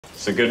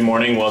So good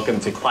morning, welcome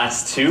to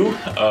class 2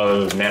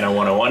 of Nano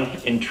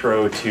 101,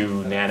 Intro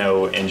to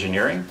Nano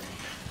Engineering.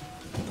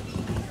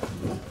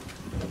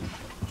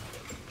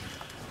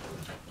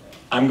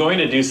 I'm going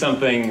to do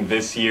something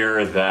this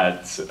year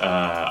that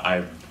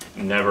I've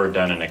never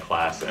done in a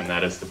class, and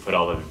that is to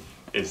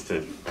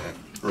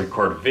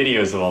record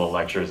videos of all the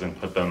lectures and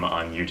put them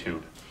on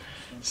YouTube.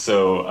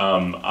 So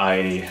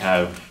I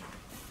have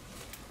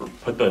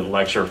put the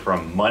lecture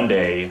from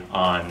Monday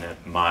on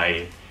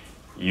my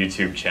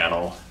YouTube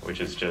channel, which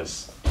is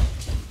just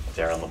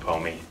Darren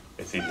Lipomi.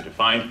 It's easy to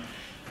find.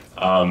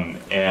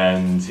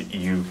 And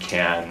you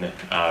can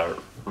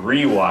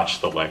re-watch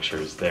the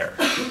lectures there.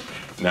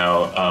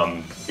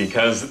 Now,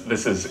 because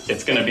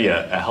it's going to be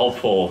a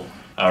helpful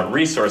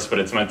resource, but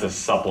it's meant to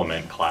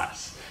supplement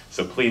class.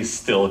 So please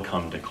still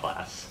come to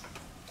class.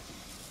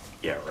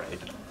 Yeah, right.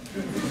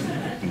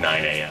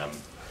 9 a.m.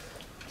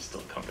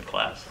 Still come to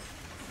class.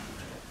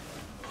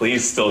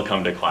 Please still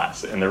come to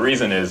class. And the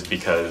reason is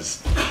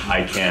because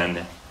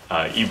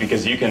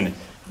you can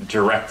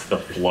direct the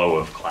flow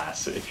of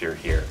class if you're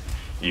here.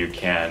 You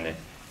can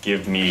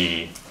give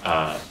me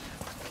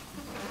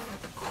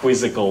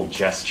quizzical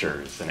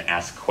gestures and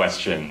ask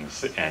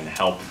questions and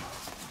help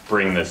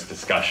bring this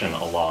discussion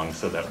along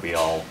so that we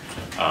all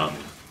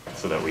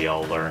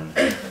learn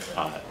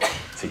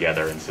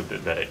together, and so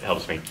that it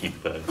helps me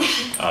keep the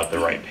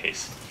right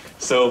pace.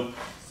 So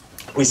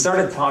we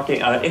started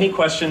talking. Any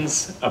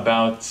questions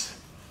about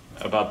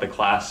the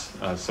class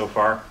so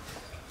far?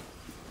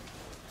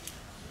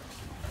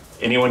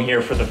 Anyone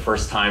here for the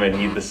first time and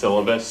need the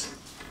syllabus?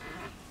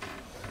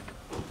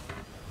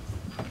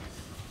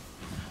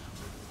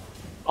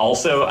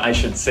 Also, I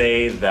should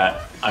say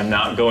that I'm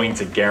not going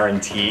to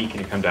guarantee.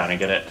 Can you come down and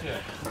get it?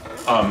 Yeah.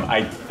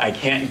 I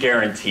can't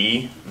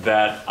guarantee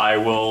that I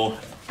will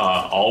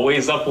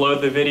always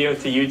upload the video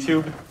to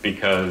YouTube,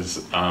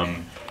 because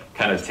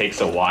kind of takes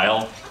a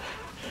while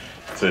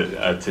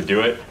to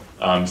do it.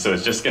 So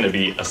it's just going to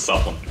be a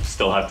supplement. You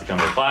still have to come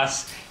to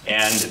class,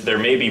 and there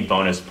may be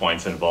bonus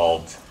points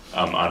involved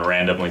on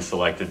randomly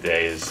selected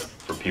days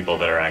for people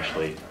that are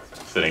actually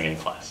sitting in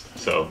class.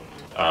 So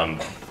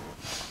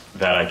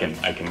that I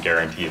can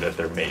guarantee that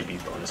there may be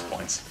bonus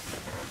points.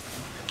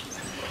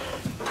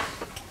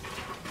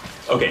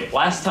 Okay,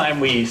 last time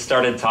we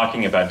started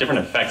talking about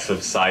different effects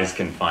of size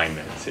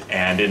confinement,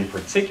 and in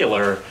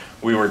particular,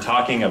 we were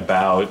talking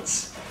about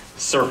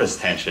surface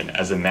tension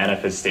as a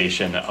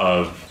manifestation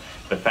of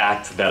the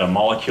fact that a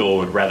molecule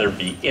would rather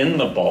be in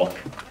the bulk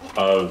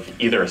of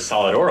either a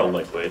solid or a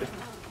liquid,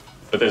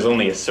 but there's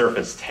only a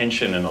surface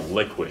tension in a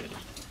liquid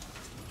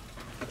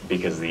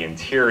because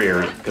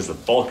the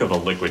bulk of a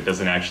liquid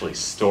doesn't actually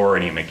store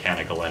any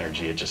mechanical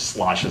energy, it just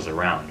sloshes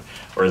around.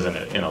 Whereas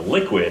in a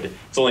liquid,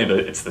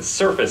 it's the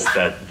surface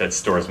that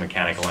stores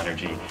mechanical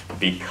energy,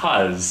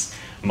 because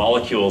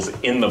molecules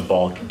in the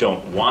bulk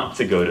don't want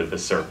to go to the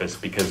surface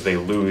because they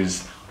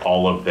lose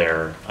all of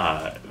their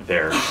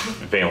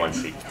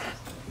valency,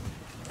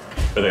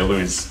 or they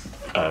lose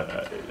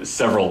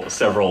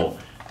several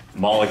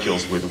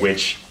molecules with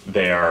which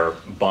they are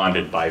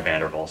bonded by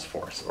van der Waals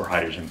force, or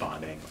hydrogen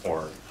bonding,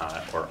 or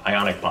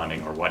ionic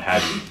bonding, or what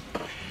have you.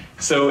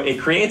 So it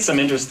creates some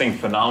interesting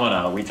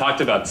phenomena. We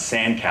talked about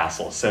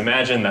sandcastles. So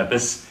imagine that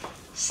this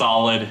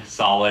solid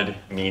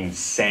means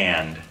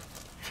sand,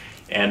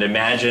 and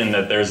imagine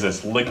that there's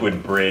this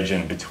liquid bridge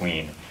in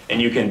between.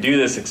 And you can do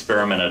this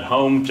experiment at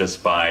home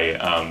just by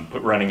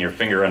running your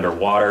finger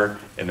underwater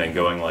and then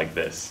going like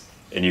this.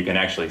 And you can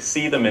actually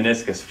see the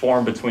meniscus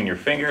form between your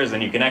fingers,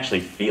 and you can actually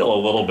feel a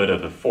little bit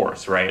of the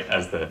force, right,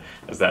 as that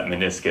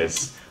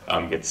meniscus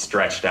gets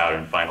stretched out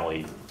and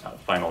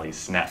finally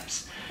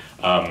snaps.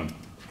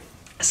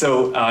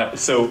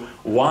 So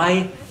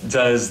why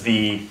does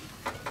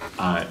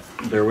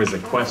there was a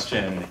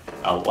question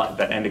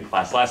that ended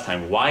class last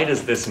time. Why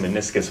does this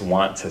meniscus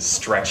want to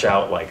stretch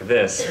out like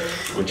this,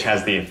 which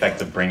has the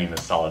effect of bringing the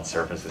solid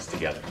surfaces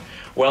together?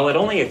 Well, it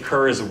only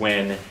occurs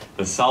when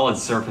the solid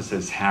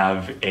surfaces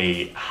have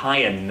a high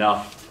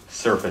enough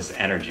surface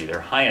energy.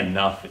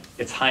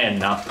 It's high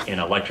enough in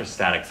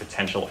electrostatic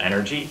potential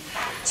energy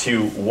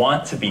to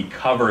want to be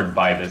covered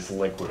by this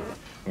liquid,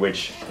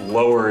 which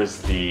lowers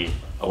the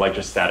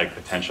electrostatic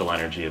potential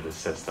energy of the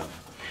system.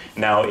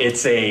 Now,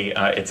 it's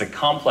a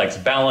complex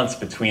balance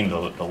between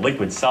the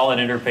liquid-solid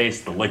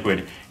interface, the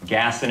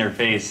liquid-gas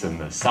interface, and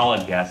the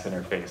solid-gas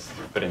interface.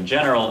 But in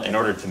general, in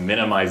order to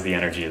minimize the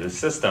energy of the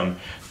system,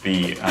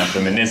 the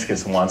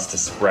meniscus wants to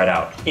spread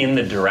out in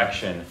the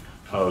direction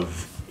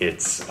of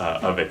its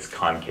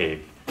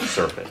concave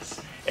surface.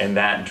 And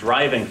that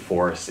driving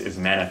force is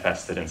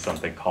manifested in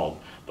something called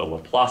the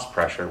Laplace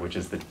pressure, which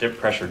is the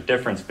pressure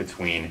difference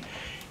between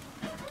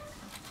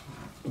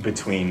the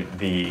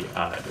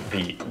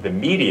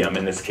medium,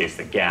 in this case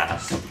the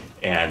gas,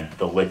 and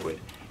the liquid.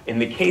 In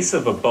the case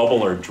of a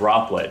bubble or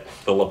droplet,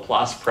 the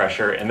Laplace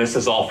pressure, and this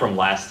is all from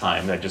last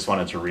time, I just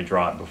wanted to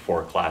redraw it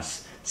before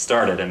class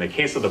started. In the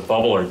case of the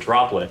bubble or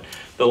droplet,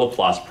 the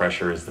Laplace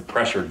pressure is the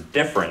pressure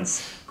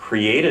difference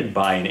created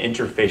by an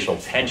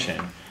interfacial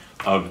tension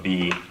of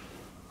the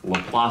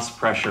Laplace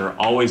pressure,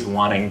 always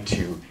wanting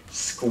to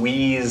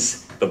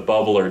squeeze the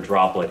bubble or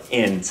droplet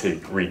in to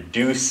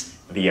reduce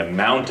the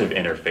amount of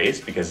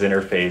interface, because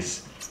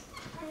interface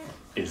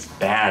is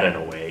bad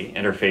in a way.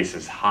 Interface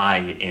is high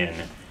in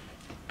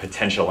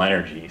potential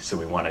energy, so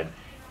we want to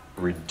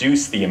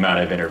reduce the amount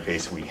of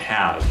interface we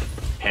have,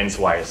 hence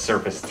why a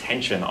surface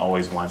tension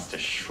always wants to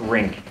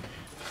shrink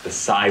the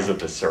size of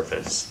the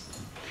surface.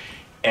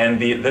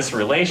 And this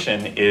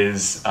relation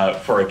is,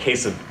 for a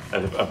case of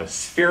a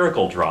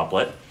spherical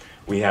droplet,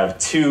 we have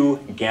 2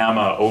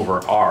 gamma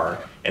over r,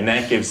 and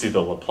that gives you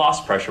the Laplace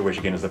pressure, which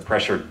again is the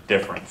pressure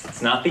difference.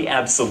 It's not the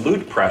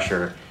absolute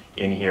pressure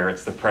in here,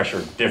 it's the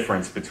pressure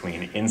difference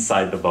between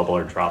inside the bubble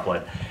or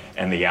droplet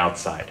and the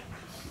outside.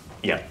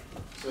 Yeah?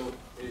 So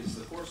is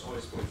the force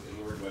always points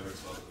inward, whether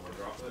it's bubble or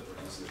droplet,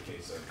 or is this in the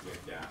case of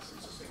with gas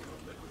and sustainable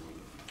liquid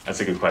medium? That's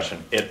a good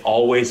question. It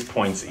always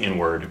points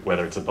inward,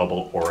 whether it's a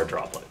bubble or a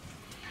droplet.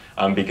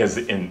 Because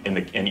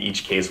in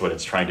each case, what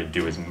it's trying to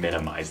do is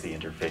minimize the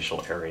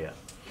interfacial area.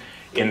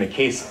 In the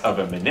case of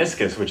a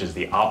meniscus, which is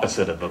the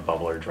opposite of a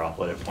bubble or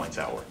droplet, it points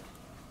outward.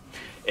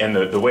 And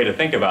the way to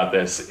think about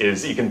this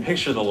is you can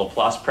picture the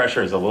Laplace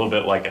pressure as a little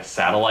bit like a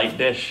satellite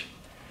dish.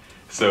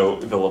 So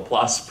the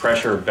Laplace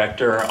pressure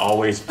vector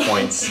always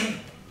points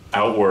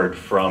outward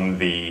from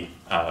the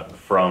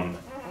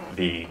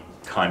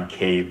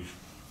concave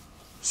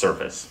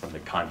surface, from the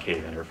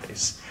concave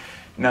interface.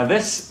 Now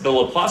the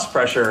Laplace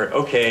pressure,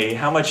 okay,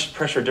 how much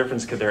pressure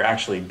difference could there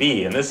actually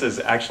be? And this is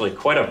actually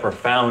quite a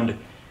profound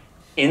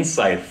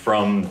insight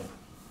from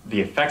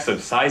the effects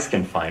of size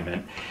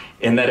confinement,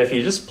 in that if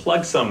you just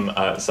plug some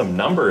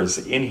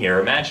numbers in here,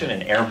 imagine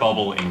an air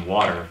bubble in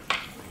water.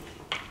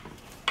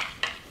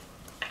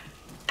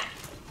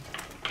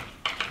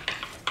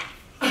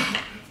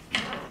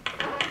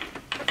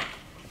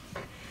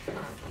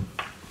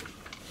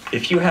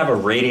 If you have a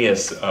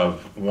radius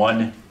of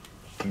 1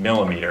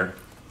 millimeter,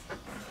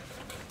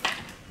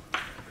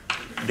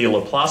 the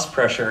Laplace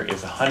pressure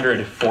is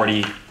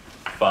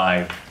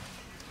 145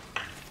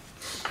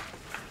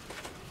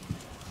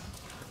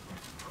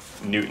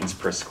 newtons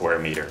per square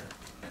meter.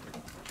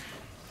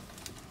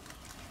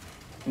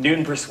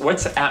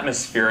 What's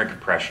atmospheric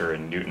pressure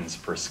in newtons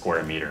per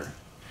square meter?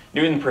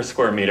 Newton per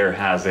square meter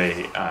has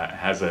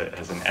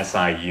an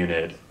SI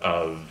unit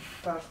of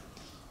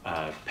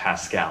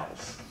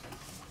pascals.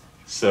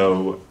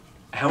 So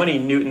how many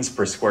newtons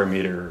per square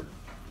meter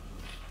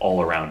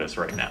all around us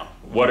right now?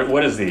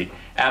 What is the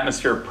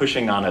atmosphere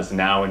pushing on us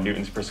now in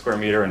newtons per square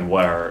meter, and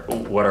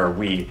what are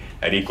we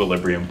at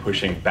equilibrium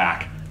pushing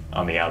back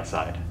on the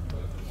outside?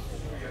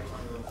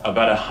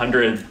 About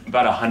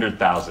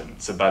 100,000.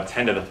 It's about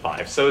 10 to the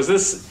 5. So is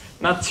this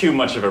not too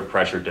much of a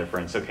pressure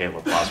difference? Okay,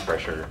 Laplace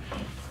pressure,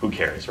 who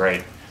cares,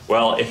 right?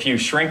 Well, if you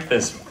shrink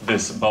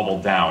this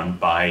bubble down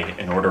by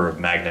an order of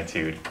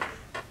magnitude,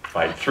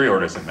 by 3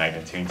 orders of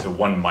magnitude, to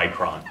 1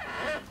 micron,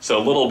 so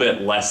a little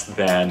bit less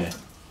than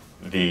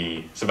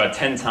so about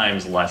 10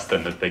 times less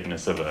than the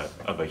thickness of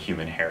a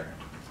human hair.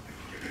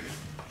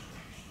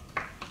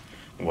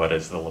 What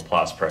is the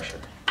Laplace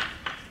pressure?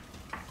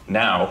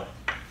 Now,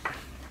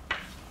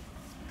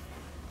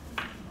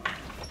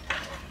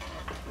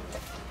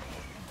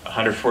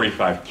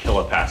 (145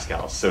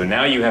 kilopascals). So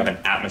now you have an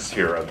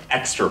atmosphere of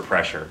extra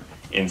pressure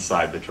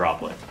inside the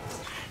droplet.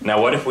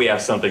 Now what if we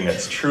have something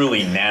that's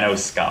truly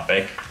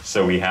nanoscopic?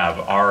 So we have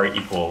R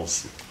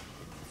equals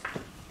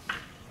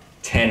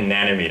 10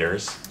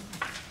 nanometers,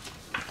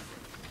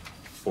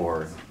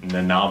 or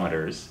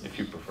nanometers, if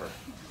you prefer.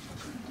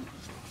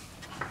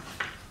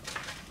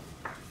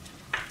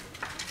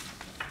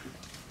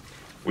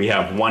 We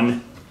have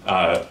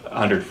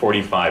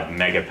 145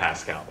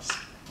 megapascals.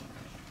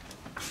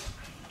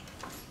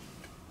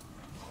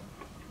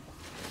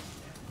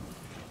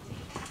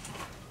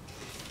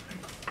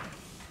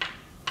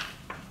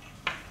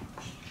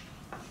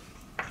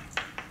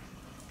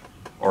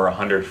 Or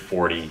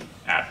 140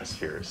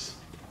 atmospheres.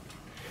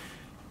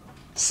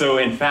 So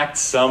in fact,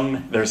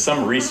 there's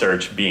some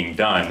research being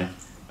done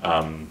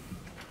on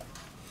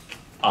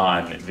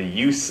the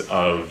use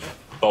of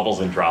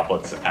bubbles and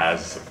droplets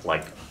as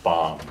like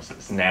bombs,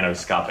 as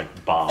nanoscopic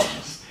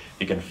bombs.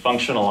 You can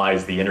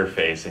functionalize the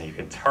interface and you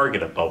can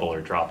target a bubble or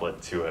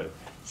droplet to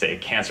say a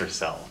cancer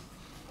cell.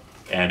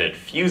 And it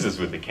fuses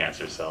with the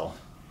cancer cell.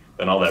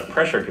 Then all that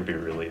pressure could be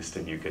released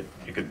and you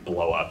could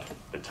blow up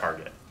the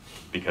target,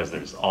 because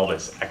there's all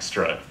this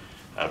extra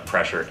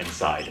pressure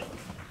inside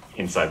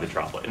the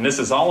droplet. And this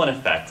is all an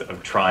effect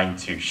of trying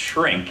to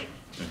shrink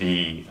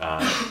the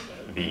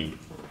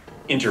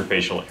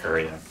interfacial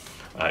area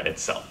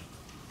itself.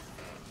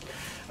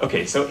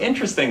 Okay, so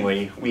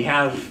interestingly, we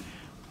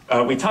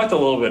talked a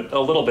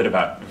little bit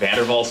about van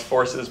der Waals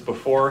forces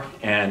before,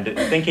 and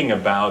thinking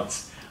about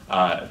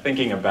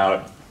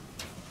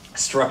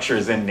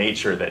structures in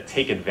nature that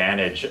take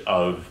advantage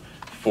of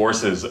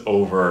forces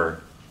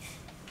over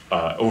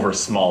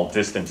small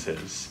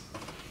distances.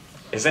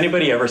 Has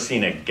anybody ever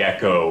seen a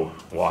gecko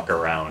walk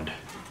around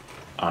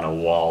on a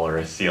wall or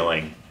a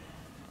ceiling?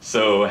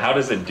 So how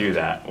does it do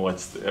that?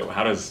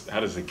 How does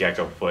the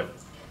gecko foot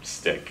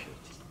stick?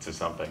 to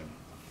something.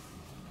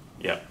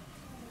 Yep.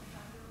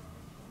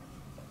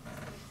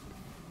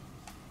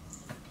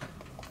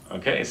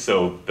 Okay,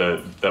 so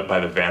by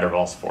the van der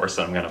Waals force,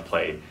 I'm going to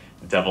play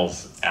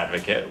devil's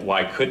advocate.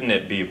 Why couldn't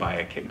it be by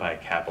a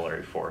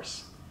capillary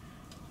force?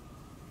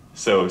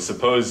 So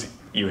suppose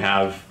you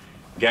have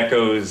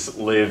geckos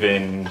live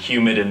in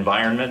humid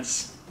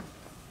environments,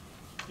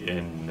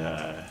 in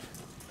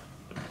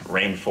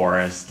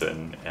rainforest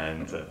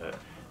and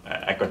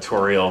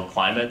equatorial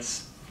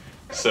climates.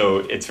 So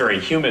it's very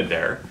humid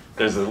there.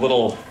 There's a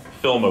little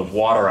film of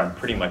water on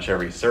pretty much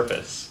every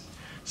surface.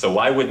 So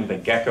why wouldn't the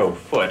gecko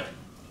foot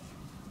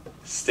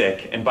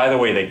stick? And by the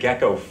way, the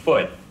gecko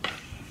foot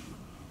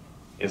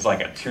is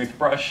like a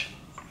toothbrush,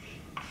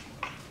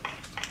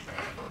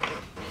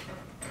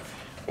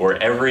 or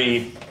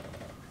every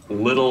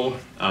little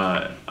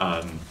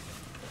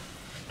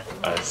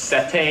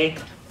setae,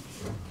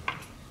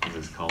 what is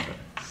this called?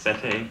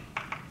 Setae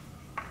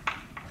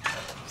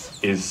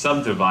is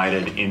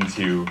subdivided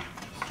into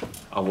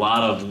a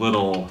lot of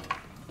little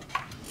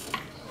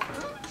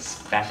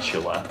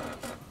spatula.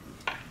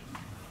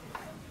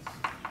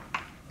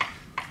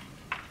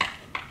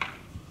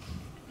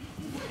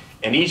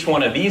 And each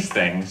one of these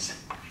things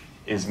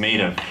is made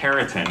of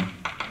keratin,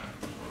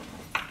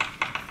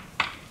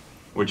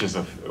 which is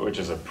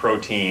a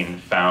protein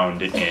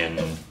found in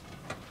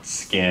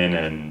skin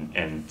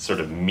and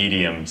sort of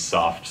medium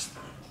soft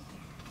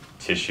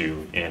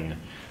tissue in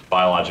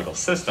biological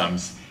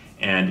systems.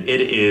 And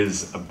it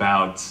is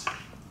about, this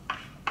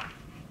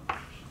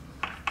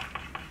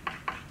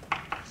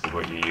is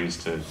what you use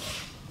to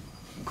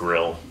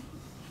grill,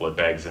 flip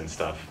eggs and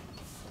stuff.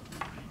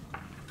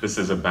 This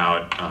is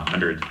about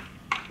 100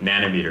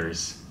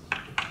 nanometers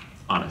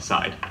on a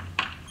side.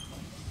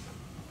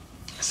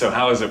 So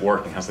how is it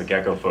working? How's the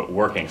gecko foot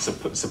working?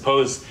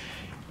 Suppose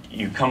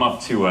you come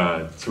up to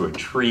a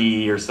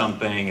tree or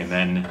something, and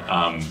then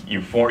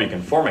you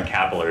can form a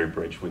capillary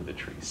bridge with the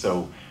tree.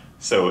 So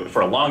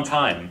for a long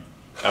time,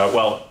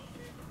 well,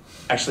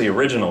 actually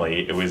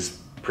originally it was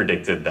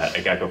predicted that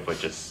a gecko foot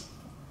just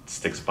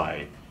sticks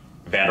by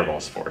van der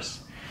Waals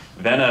force.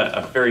 Then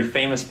a very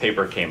famous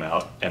paper came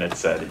out, and it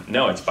said,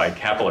 no, it's by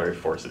capillary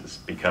forces,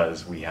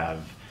 because we have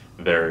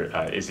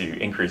as you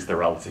increase the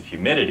relative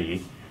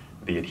humidity,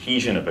 the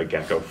adhesion of a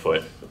gecko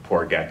foot, the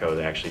poor gecko,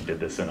 they actually did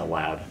this in a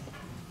lab,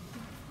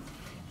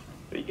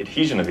 the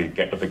adhesion of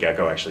the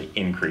gecko actually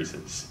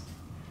increases.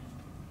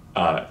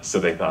 So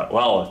they thought,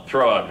 well,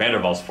 throw out van der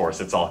Waals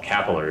force, it's all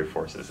capillary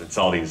forces. It's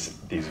all these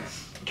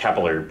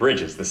capillary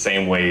bridges, the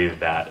same way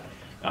that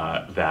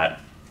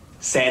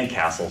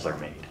sandcastles are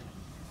made.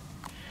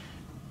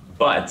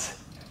 But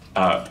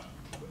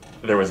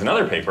there was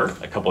another paper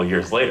a couple of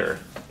years later,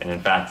 and in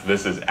fact,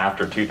 this is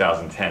after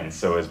 2010.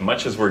 So as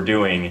much as we're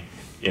doing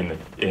in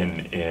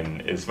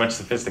as much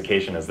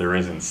sophistication as there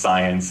is in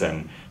science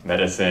and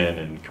medicine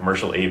and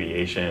commercial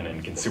aviation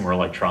and consumer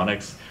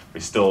electronics, we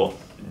still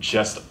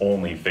just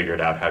only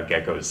figured out how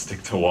geckos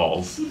stick to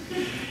walls.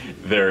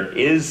 There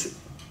is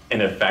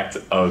an effect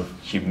of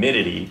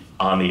humidity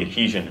on the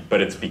adhesion, but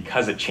it's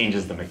because it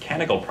changes the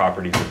mechanical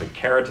properties of the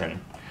keratin.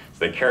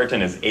 So the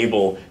keratin is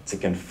able to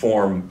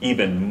conform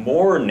even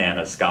more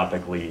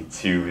nanoscopically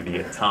to the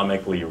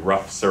atomically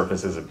rough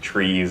surfaces of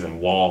trees and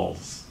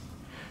walls,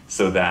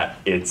 so that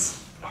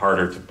it's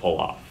harder to pull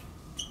off.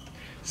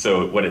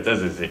 So what it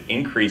does is it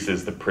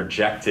increases the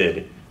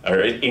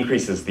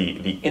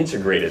the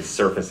integrated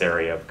surface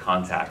area of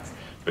contact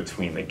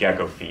between the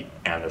gecko feet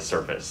and the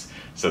surface.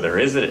 So there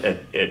is an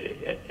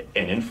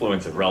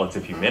influence of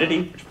relative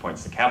humidity, which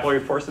points to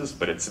capillary forces,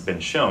 but it's been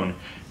shown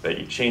that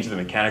you change the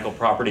mechanical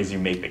properties, you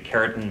make the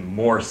keratin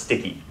more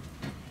sticky.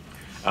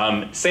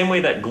 Same way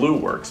that glue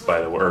works,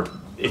 by the way, or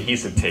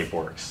adhesive tape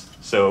works.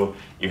 So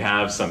you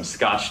have some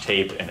Scotch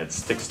tape and it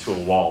sticks to a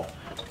wall.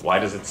 Why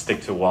does it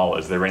stick to a wall?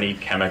 Is there any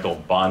chemical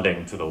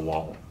bonding to the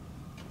wall?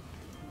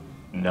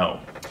 No.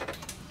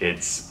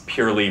 It's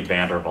purely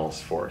van der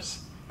Waals force.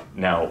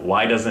 Now,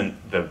 why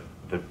doesn't the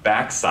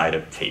backside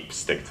of tape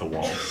stick to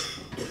walls?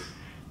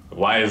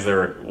 Why does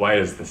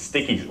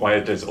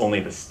only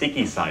the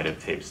sticky side of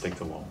tape stick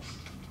to walls?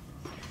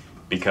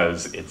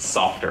 Because it's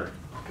softer.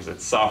 Because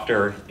it's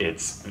softer,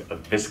 it's a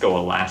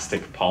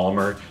viscoelastic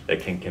polymer that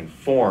can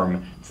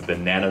conform to the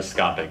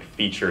nanoscopic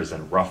features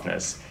and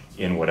roughness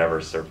in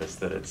whatever surface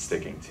that it's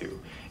sticking to.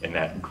 And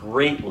that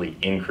greatly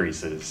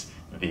increases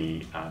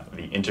the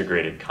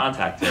integrated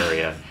contact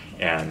area,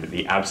 and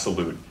the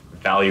absolute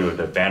value of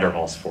the van der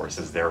Waals force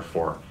is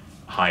therefore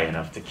high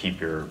enough to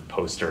keep your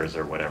posters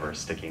or whatever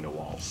sticking to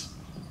walls.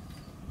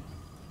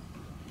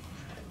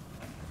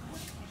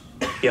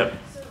 Yep.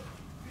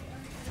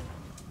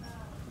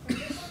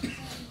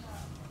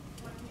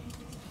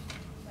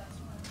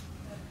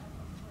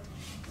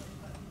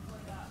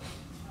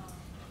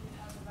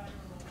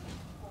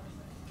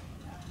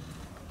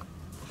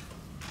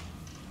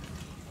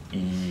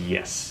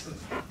 Yes,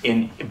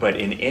 but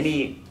in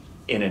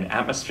an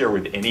atmosphere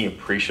with any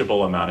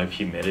appreciable amount of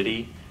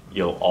humidity,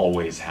 you'll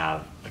always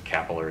have a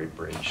capillary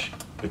bridge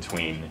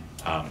between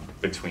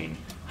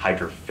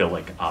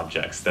hydrophilic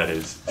objects, that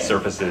is,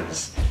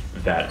 surfaces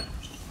that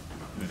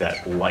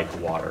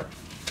like water.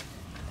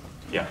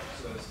 Yeah.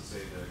 So that's to say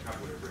the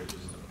capillary bridge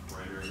is the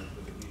primary method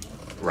of adhesion?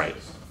 Right.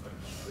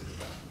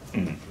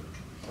 Mm.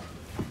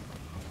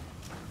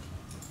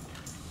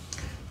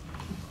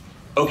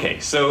 Okay,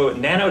 so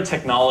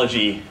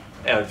nanotechnology,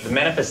 the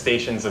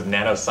manifestations of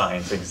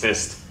nanoscience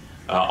exist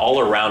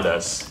all around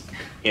us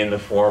in the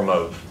form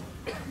of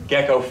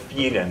gecko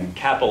feet and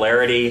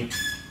capillarity.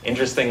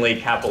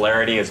 Interestingly,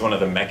 capillarity is one of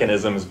the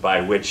mechanisms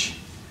by which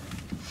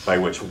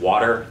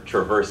water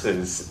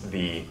traverses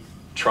the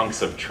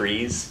trunks of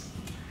trees.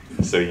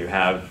 So you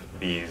have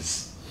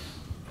this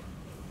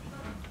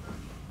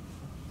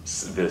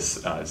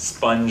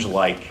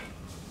sponge-like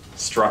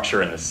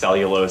structure in the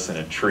cellulose in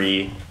a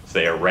tree,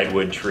 say a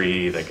redwood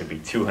tree that could be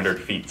 200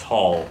 feet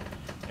tall,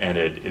 and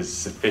it is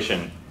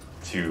sufficient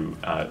to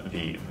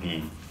the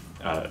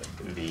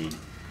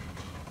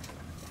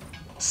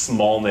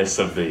smallness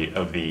of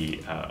the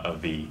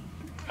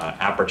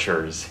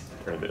apertures,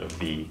 or of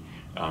the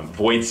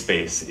void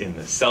space in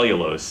the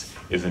cellulose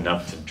is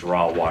enough to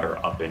draw water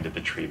up into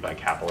the tree by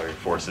capillary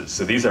forces.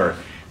 So these are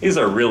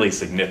really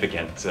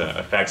significant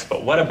effects.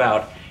 But what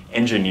about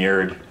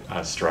engineered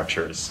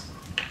structures?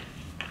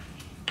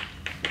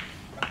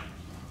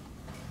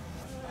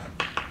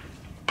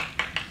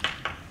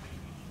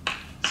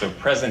 So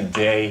present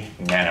day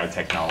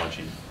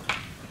nanotechnology.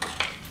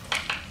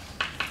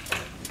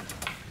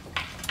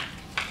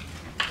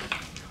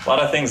 A lot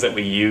of things that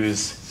we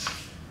use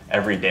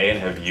every day and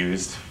have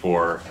used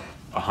for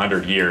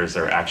 100 years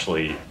are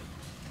actually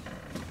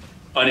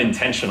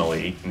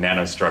unintentionally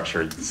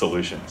nanostructured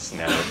solutions,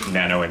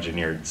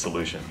 nano-engineered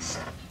solutions.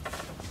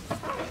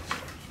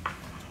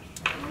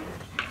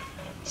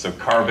 So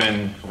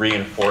carbon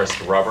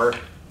reinforced rubber.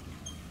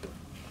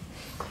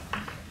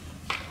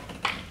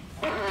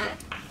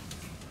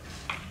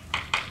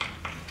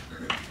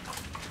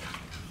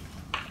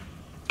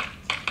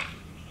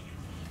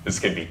 This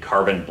could be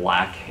carbon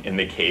black in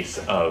the case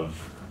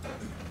of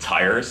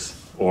tires,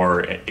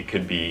 or it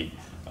could be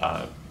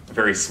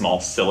very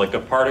small silica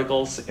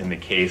particles in the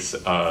case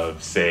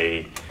of,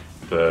 say,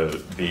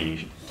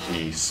 the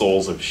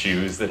soles of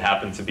shoes that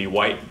happen to be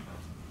white.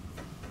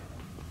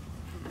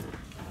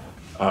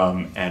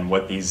 And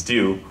what these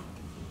do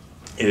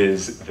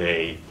is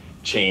they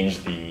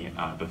change the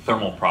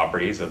thermal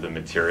properties of the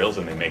materials,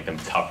 and they make them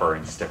tougher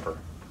and stiffer.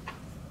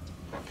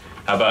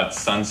 How about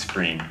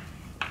sunscreen?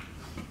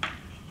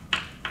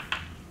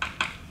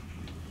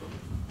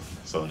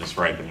 So I'll just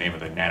write the name of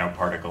the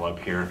nanoparticle up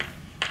here.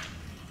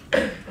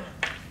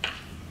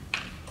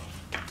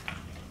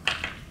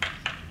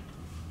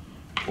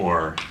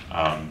 Or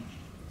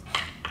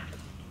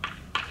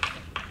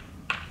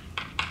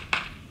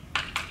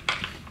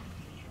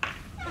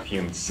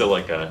fumed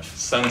silica.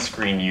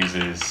 Sunscreen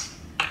uses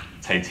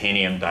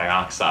titanium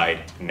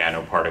dioxide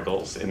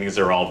nanoparticles, and these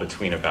are all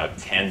between about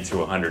 10 to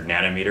 100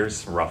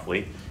 nanometers,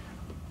 roughly.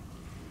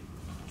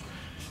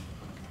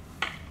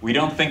 We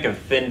don't think of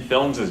thin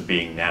films as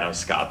being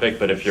nanoscopic,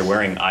 but if you're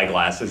wearing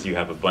eyeglasses, you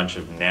have a bunch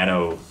of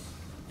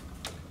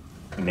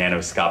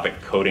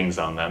nanoscopic coatings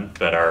on them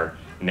that are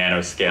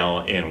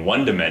nanoscale in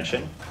one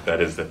dimension, that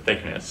is the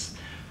thickness.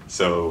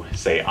 So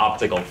say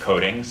optical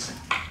coatings.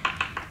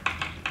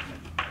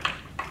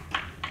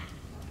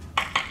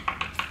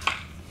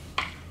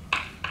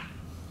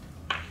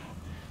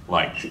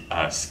 Like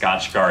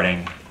Scotch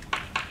guarding.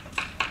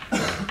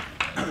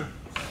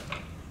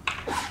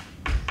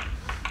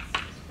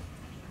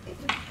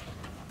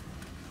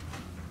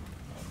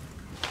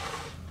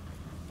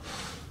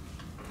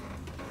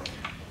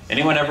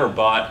 Anyone ever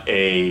bought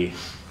or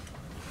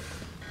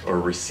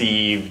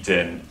received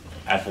an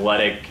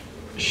athletic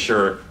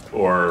shirt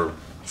or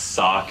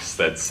socks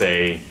that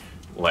say,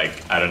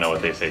 like, I don't know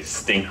what they say,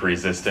 stink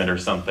resistant or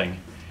something,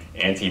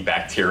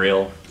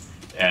 antibacterial?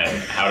 And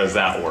how does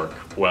that work?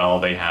 Well,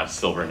 they have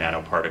silver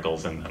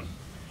nanoparticles in them.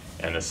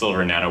 And the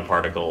silver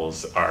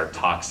nanoparticles are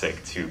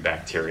toxic to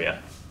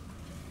bacteria.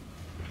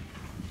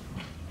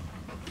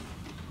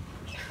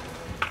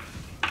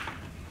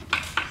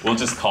 We'll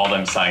just call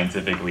them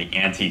scientifically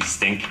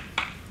anti-stink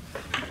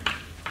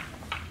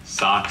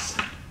socks,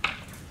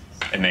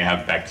 and they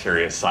have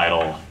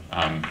bactericidal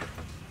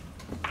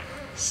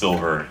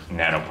silver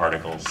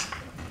nanoparticles.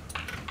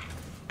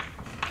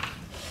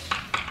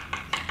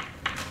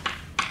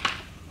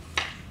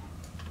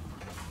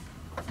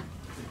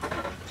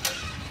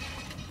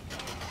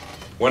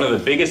 One of the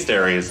biggest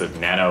areas of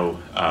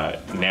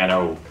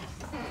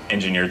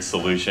nano-engineered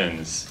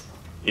solutions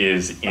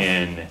is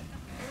in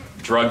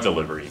drug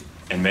delivery.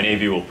 And many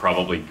of you will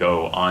probably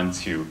go on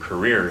to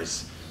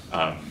careers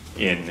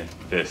in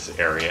this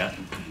area.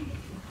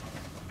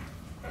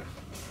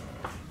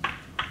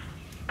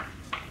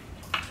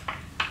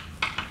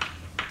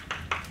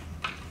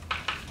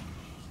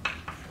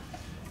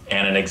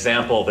 And an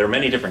example, there are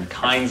many different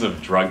kinds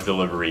of drug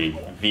delivery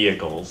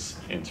vehicles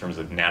in terms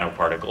of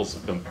nanoparticles.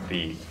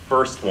 The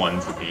first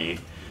one to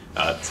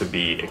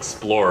be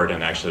explored,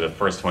 and actually the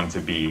first one to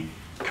be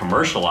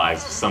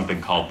commercialized, is something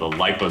called the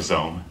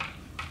liposome.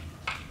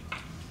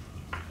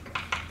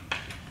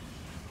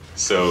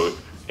 So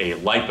a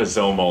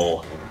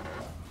liposomal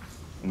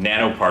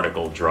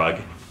nanoparticle drug.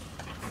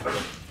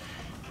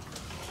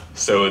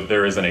 So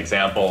there is an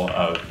example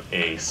of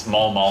a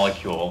small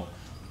molecule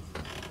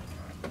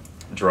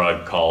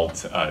drug called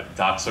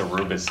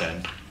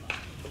doxorubicin,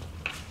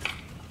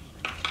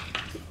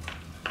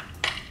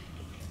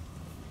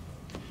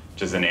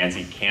 which is an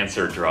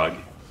anti-cancer drug.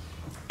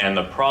 And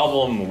the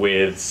problem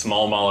with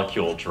small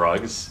molecule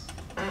drugs,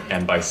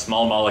 and by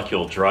small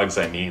molecule drugs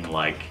I mean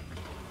like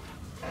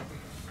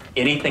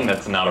anything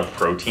that's not a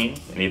protein,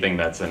 anything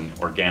that's an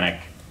organic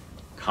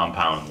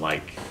compound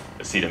like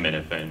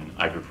acetaminophen,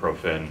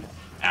 ibuprofen,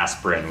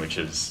 aspirin, which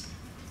is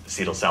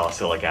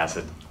acetylsalicylic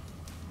acid.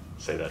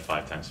 Say that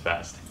 5 times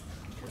fast.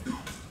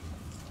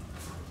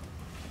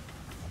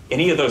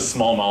 Any of those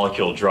small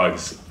molecule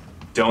drugs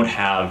don't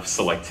have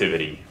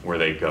selectivity where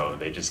they go.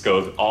 They just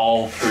go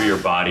all through your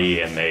body,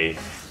 and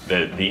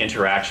the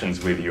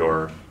interactions with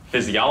your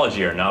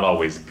physiology are not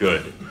always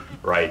good,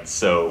 right?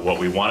 So what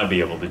we want to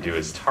be able to do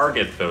is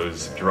target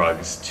those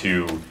drugs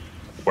to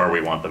where we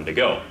want them to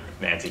go.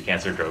 The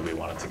anti-cancer drug, we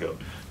want it to go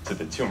to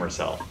the tumor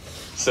cell.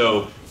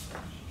 So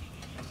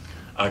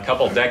a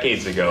couple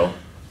decades ago,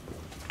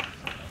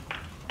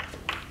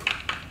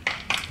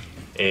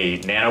 a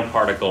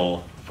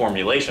nanoparticle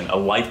formulation, a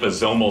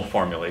liposomal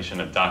formulation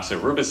of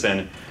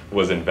doxorubicin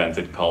was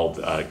invented called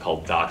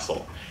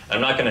Doxil.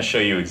 I'm not going to show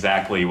you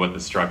exactly what the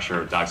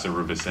structure of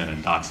doxorubicin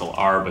and Doxil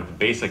are, but the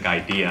basic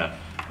idea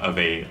of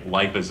a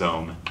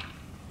liposome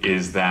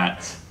is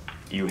that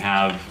you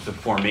have the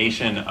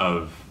formation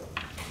of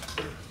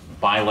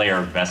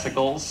bilayer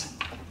vesicles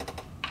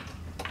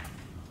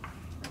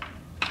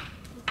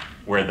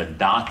where the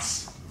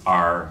dots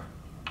are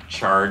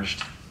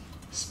charged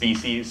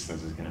species.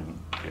 This is going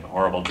to be a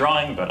horrible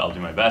drawing, but I'll do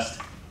my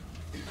best.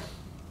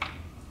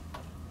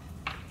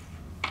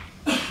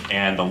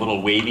 And the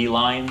little wavy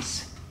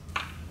lines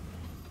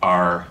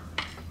are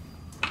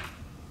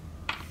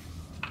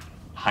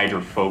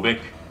hydrophobic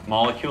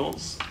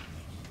molecules.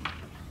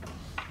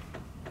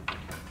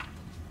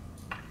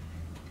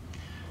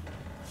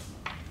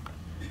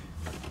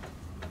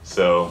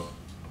 So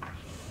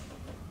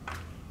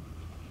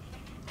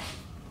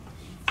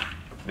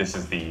this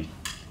is the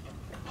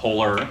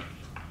polar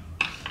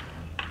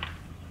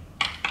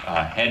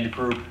head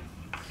group,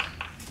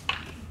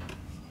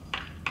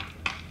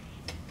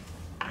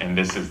 and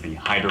this is the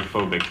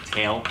hydrophobic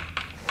tail.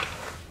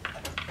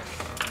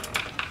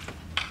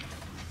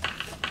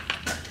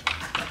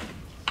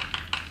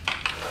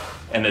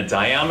 And the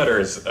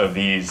diameters of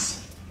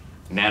these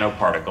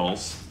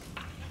nanoparticles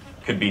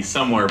could be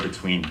somewhere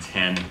between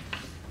 10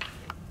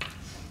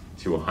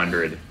 to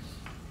 100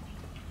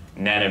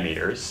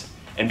 nanometers.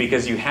 And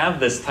because you have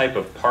this type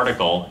of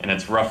particle, and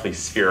it's roughly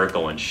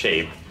spherical in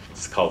shape,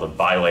 it's called a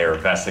bilayer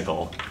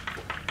vesicle.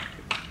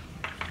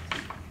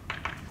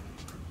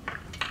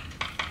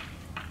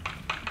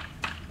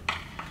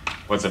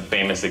 What's a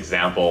famous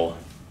example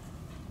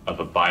of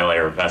a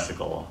bilayer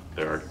vesicle?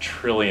 There are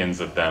trillions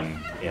of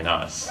them in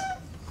us,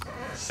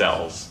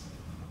 cells.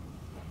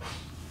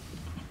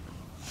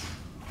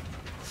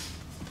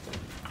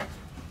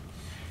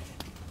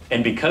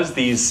 And because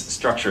these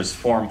structures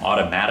form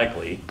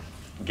automatically,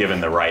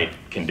 given the right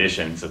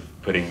conditions of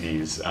putting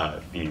these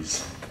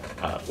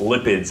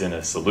lipids in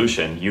a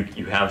solution,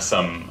 you have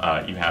some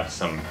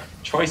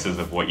choices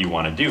of what you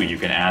want to do. You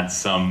can add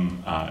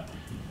some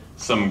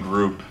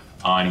group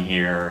on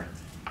here.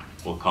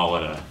 We'll call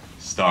it a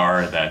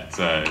star that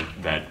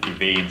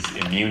evades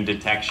immune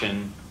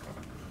detection.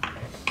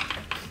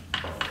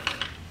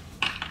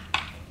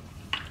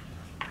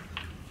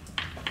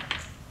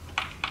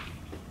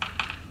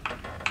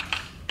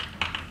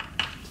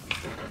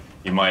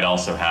 You might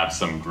also have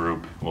some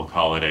group, we'll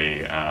call it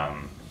a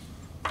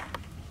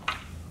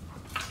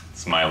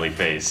smiley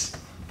face,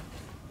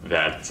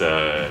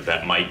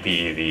 that might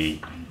be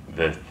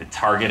the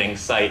targeting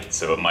site.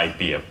 So it might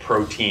be a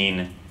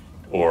protein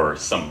or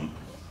some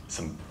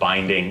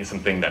binding,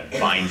 something that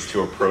binds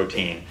to a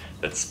protein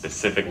that's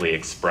specifically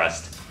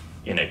expressed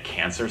in a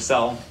cancer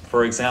cell,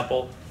 for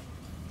example.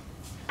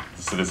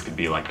 So this could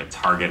be like a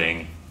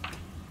targeting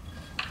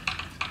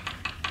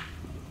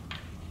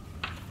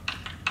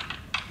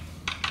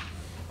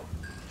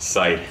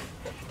site.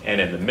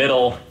 And in the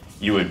middle,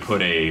 you would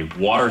put a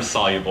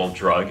water-soluble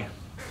drug.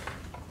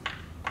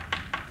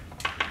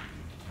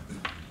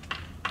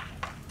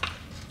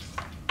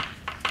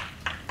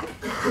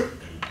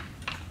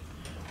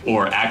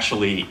 Or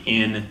actually,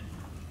 in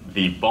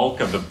the bulk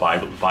of the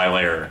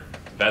bilayer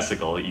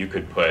vesicle, you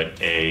could put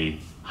a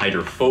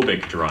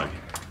hydrophobic drug.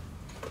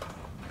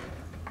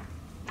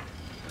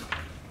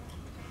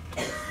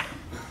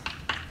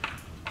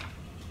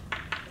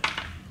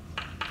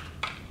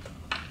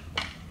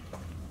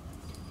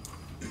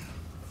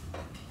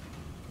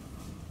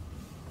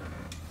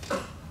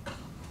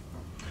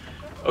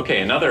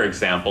 Okay, another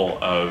example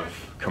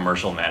of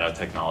commercial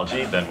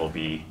nanotechnology, then we'll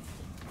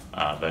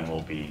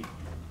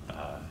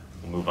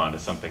move on to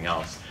something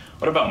else.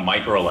 What about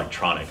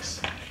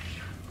microelectronics?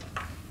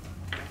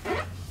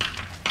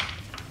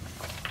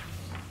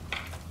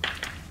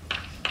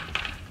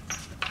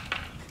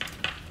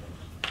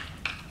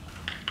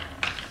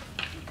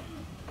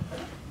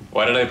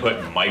 Why did I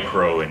put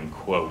micro in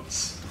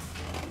quotes?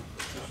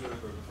 Just really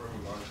quick, before we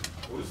move on,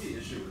 what was the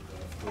issue with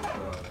that, with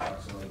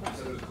taxonomy? You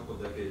said it was a couple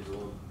decades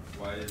old.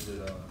 Why is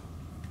it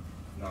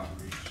not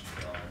reached?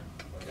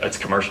 It's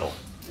commercial.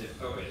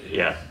 Yeah. Okay.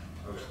 Yeah.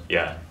 Okay.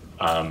 Yeah.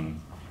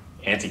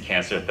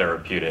 Anti-cancer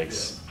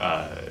therapeutics,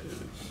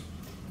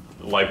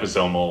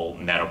 liposomal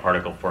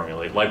nanoparticle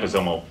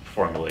liposomal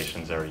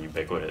formulations are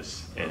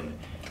ubiquitous in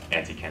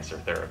anti-cancer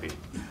therapy.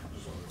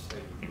 Just wanted to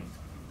say.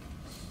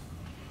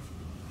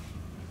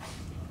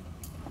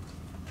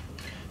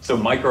 So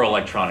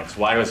microelectronics,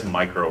 why was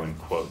micro in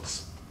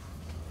quotes?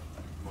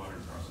 Modern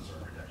processor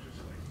architectures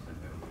are like 10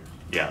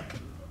 nanometers. Yeah.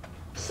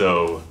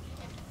 So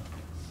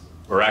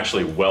we're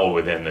actually well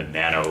within the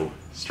nano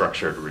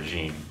structured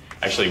regime.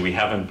 Actually, we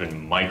haven't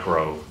been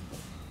micro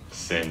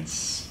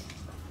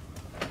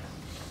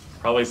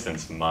probably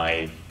since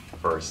my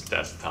first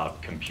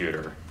desktop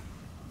computer.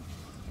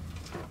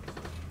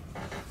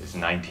 It's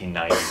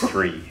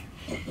 1993,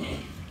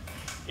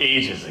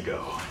 ages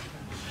ago.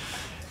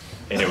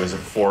 And it was a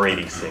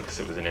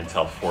 486, it was an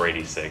Intel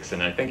 486,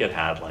 and I think it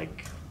had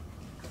like,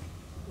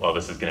 well,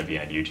 this is gonna be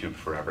on YouTube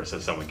forever, so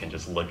someone can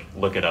just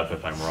look it up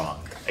if I'm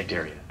wrong. I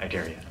dare you.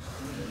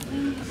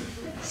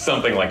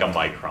 Something like a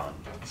micron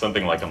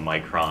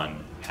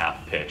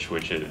half pitch,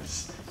 which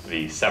is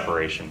the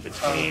separation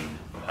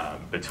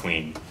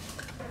between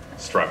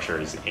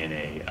structures in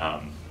a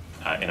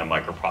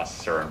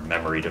microprocessor or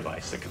memory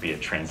device. It could be a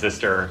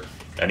transistor.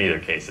 In either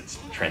case, it's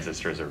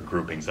transistors or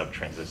groupings of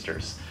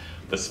transistors.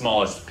 The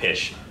smallest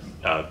pitch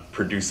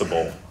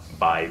producible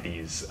by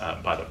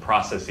the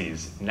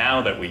processes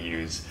now that we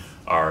use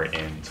are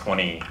in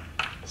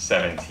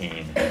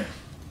 2017,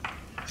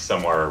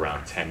 somewhere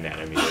around 10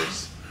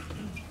 nanometers.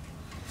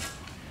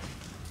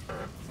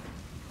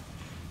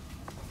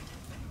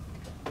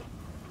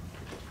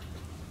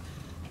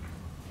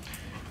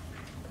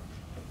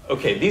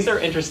 Okay, these are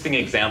interesting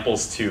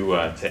examples to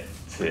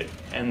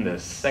end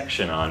this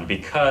section on,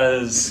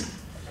 because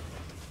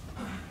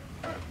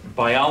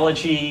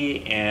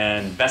biology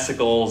and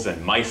vesicles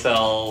and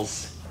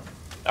micelles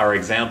are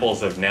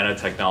examples of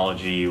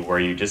nanotechnology where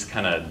you just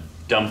kind of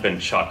dump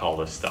and chuck all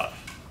this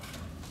stuff,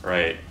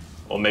 right?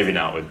 Well, maybe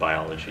not with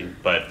biology,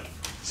 but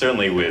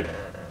certainly with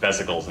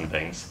vesicles and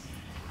things.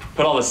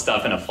 Put all this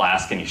stuff in a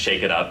flask and you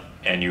shake it up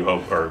and you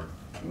hope, or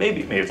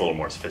maybe it's a little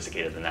more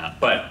sophisticated than that,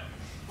 but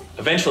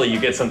eventually you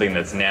get something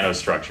that's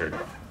nanostructured.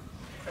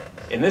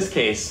 In this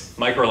case,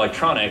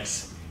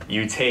 microelectronics,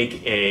 you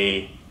take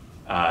a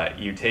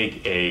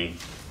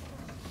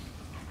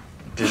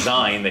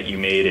design that you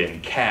made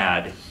in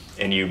CAD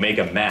and you make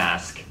a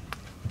mask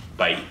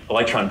by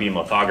electron beam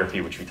lithography,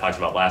 which we talked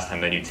about last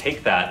time. Then you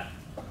take that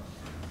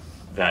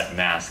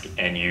mask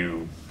and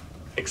you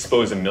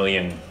expose 1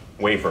 million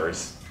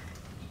wafers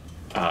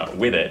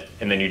with it,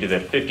 and then you do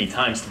that 50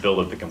 times to build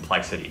up the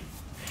complexity.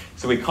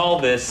 So we call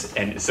this,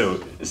 and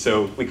so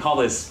we call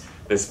this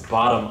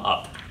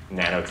bottom-up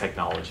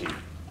nanotechnology.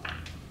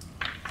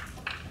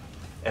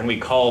 And we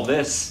call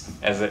this,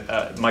 as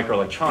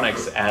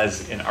microelectronics,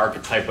 as an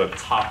archetype of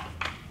top-down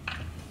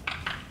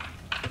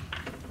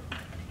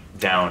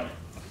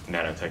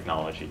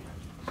nanotechnology.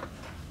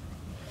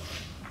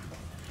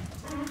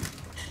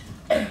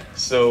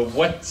 So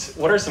what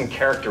are some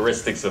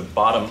characteristics of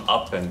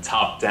bottom-up and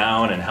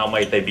top-down, and how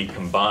might they be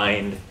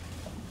combined?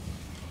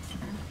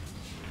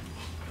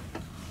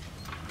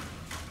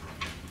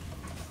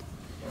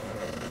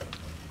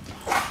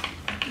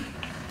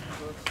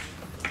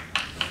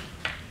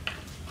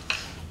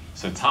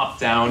 So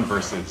top-down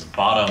versus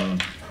bottom-up.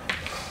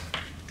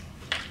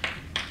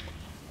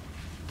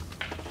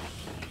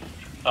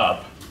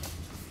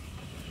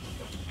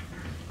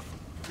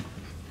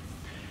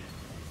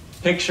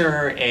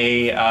 Picture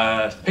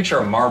a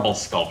marble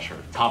sculpture,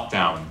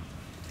 top-down.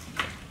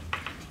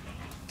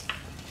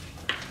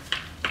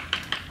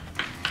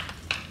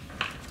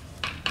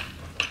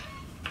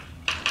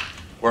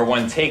 Where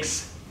one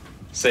takes,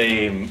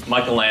 say,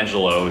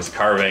 Michelangelo is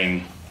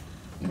carving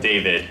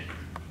David,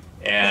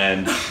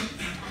 and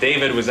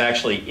David was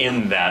actually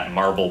in that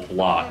marble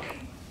block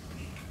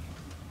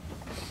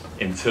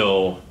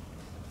until,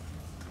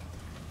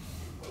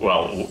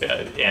 well,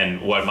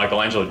 and what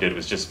Michelangelo did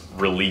was just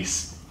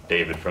release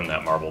David from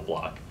that marble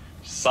block.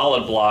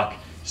 Solid block,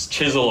 just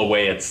chisel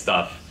away at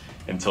stuff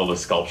until the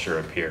sculpture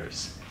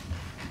appears.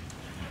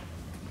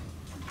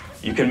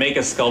 You can make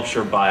a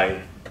sculpture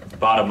by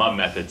bottom-up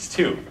methods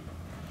too,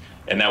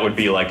 and that would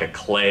be like a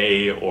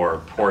clay or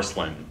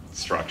porcelain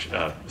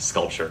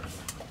sculpture.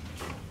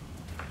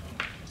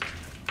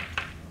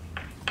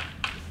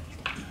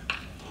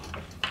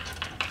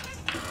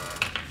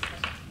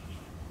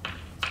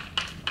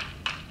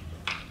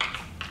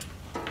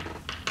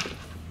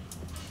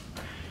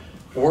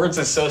 Words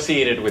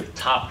associated with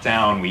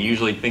top-down, we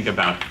usually think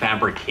about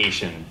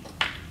fabrication.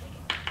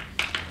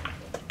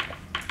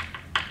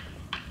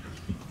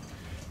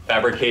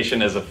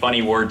 Fabrication is a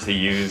funny word to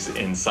use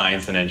in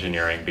science and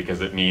engineering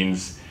because it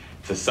means,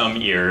 to some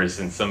ears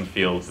in some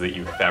fields, that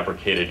you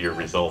fabricated your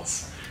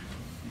results.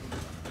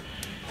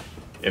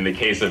 In the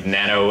case of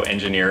nano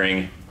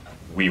engineering,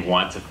 we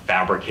want to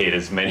fabricate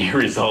as many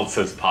results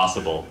as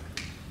possible.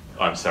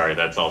 Oh, I'm sorry,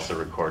 that's also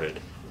recorded.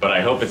 But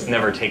I hope it's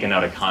never taken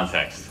out of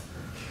context.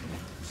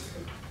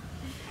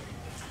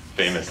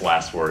 Famous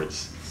last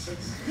words.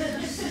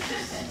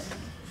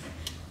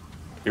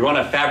 We want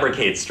to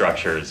fabricate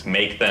structures,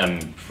 make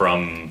them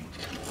from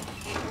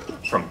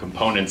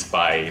components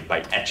by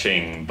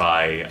etching,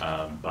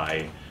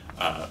 by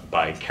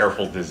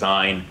careful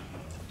design.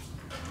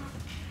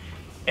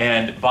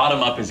 And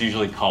bottom up is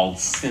usually called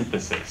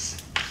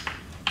synthesis.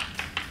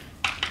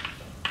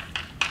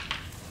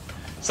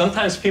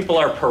 Sometimes people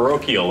are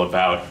parochial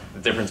about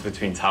the difference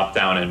between top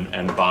down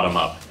and bottom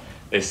up.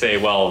 They say,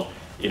 well,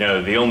 you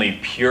know, the only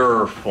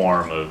pure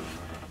form of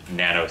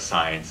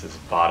nanoscience is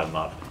bottom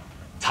up.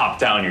 Top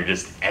down, you're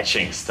just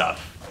etching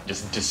stuff,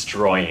 just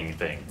destroying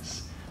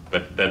things.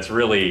 But that's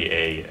really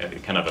a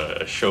kind of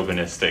a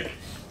chauvinistic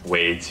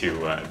way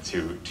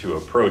to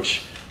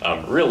approach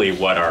really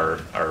what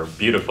are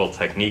beautiful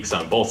techniques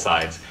on both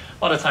sides.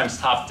 A lot of times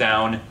top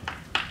down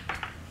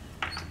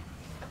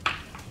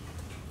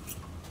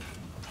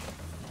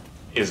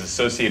is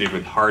associated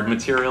with hard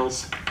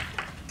materials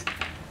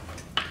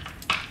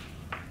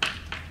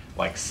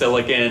like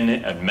silicon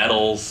and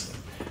metals.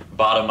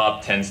 Bottom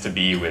up tends to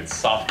be with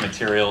soft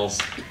materials,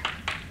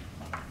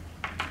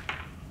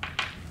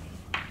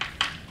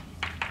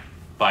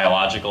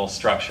 biological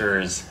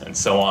structures, and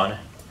so on.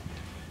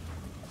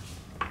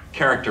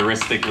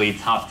 Characteristically,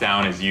 top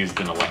down is used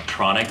in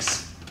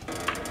electronics.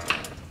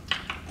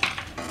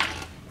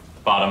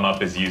 Bottom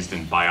up is used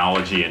in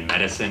biology and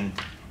medicine.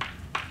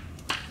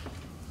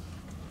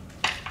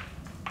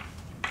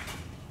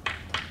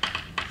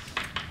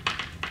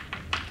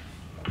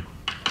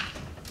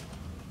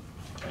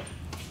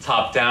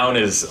 Top down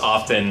is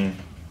often,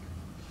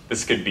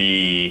 this could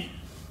be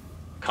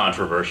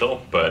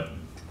controversial, but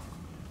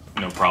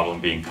no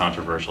problem being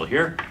controversial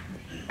here.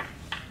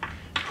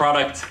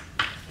 Product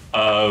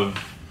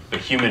of the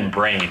human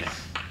brain.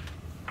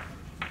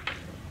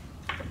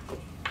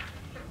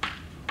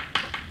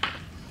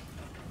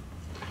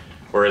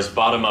 Whereas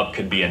bottom up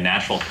could be a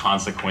natural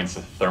consequence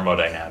of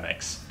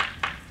thermodynamics.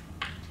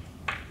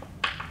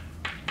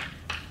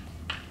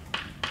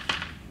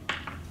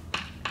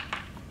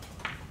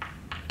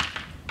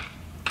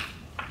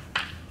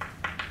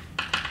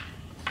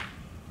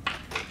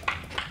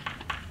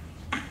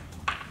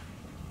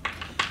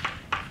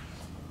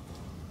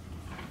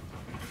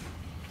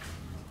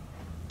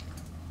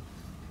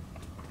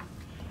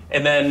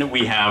 And then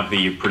we have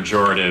the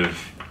pejorative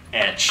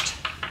etched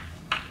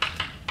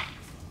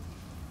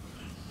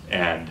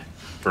and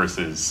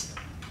versus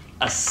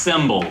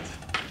assembled.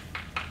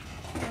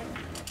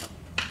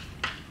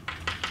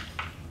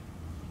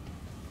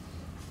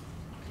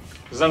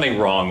 There's nothing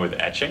wrong with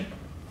etching.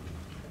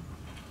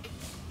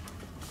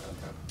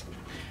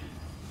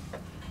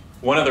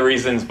 One of the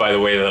reasons, by the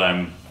way, that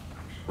I'm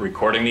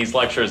recording these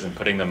lectures and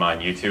putting them on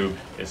YouTube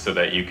is so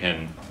that you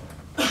can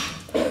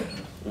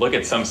look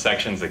at some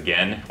sections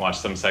again, watch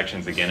some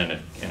sections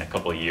again in a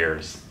couple of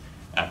years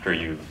after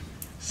you've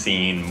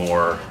seen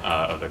more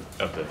of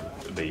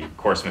the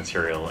course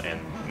material in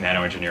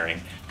nanoengineering,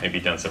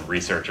 maybe done some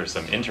research or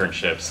some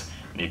internships,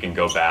 and you can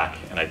go back.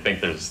 And I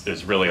think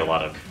there's really a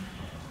lot of,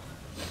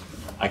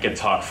 I could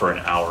talk for an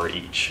hour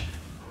each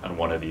on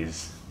one of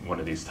these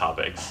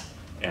topics,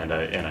 and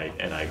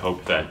I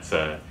hope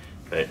that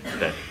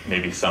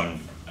maybe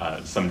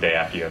someday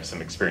after you have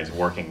some experience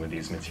working with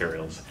these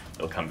materials,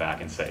 they'll come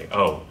back and say,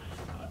 oh,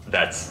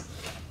 that's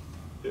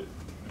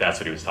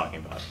what he was talking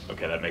about.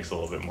 Okay, that makes a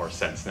little bit more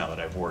sense now that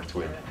I've worked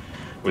with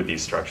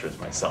these structures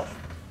myself.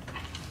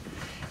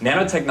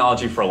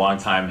 Nanotechnology for a long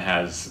time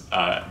has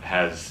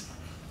had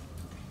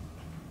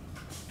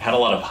a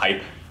lot of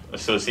hype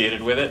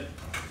associated with it.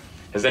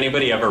 Has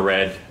anybody ever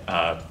read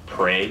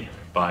Prey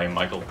by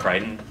Michael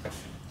Crichton?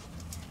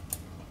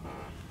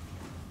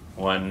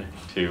 1,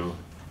 2.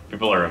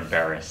 People are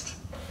embarrassed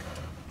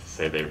to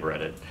say they've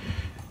read it.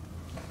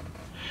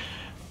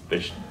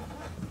 They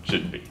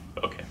shouldn't be.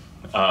 Okay.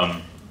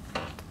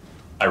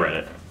 I read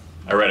it.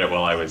 I read it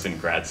while I was in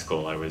grad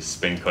school. I was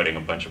spin coating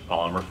a bunch of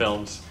polymer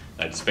films.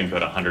 I'd spin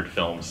coat 100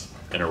 films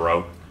in a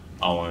row,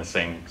 all on the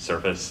same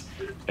surface.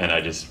 And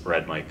I just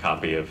read my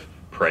copy of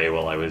Prey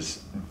while I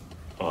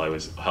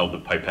held the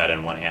pipette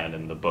in one hand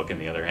and the book in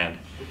the other hand.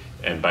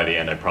 And by the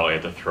end, I probably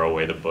had to throw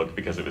away the book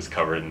because it was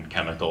covered in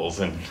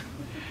chemicals and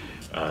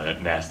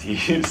nasty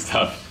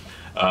stuff.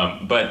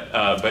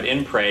 But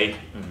in Prey,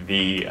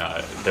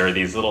 there are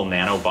these little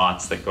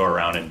nanobots that go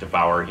around and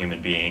devour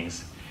human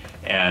beings,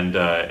 and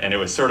it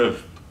was sort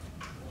of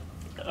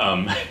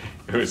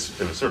it was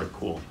sort of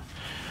cool,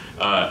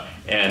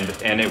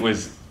 and it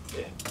was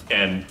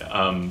kind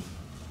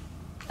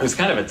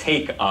of a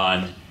take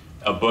on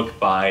a book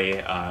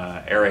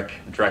by Eric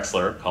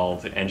Drexler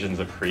called Engines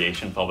of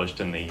Creation, published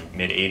in the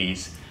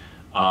mid-'80s,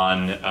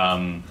 on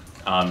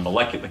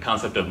the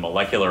concept of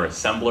molecular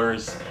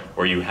assemblers,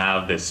 where you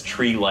have this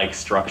tree-like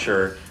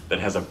structure that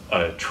has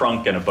a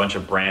trunk and a bunch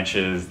of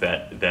branches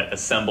that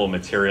assemble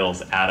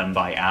materials atom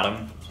by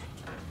atom.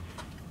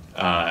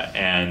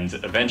 And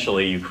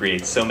eventually you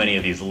create so many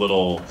of these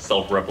little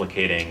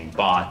self-replicating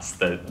bots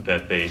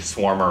that they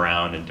swarm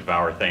around and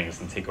devour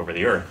things and take over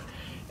the Earth.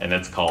 And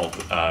that's called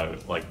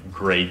like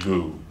gray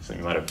goo. So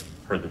you might have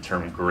heard the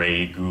term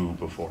gray goo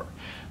before.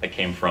 That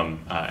came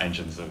from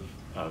engines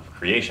of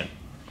creation.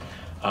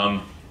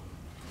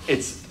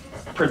 It's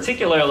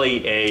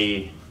particularly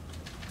a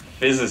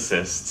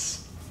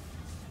physicist's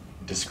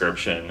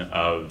description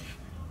of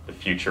the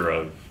future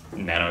of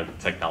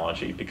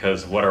nanotechnology,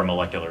 because what are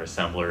molecular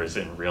assemblers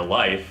in real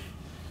life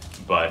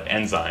but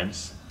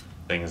enzymes,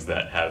 things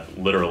that have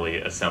literally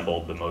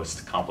assembled the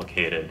most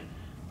complicated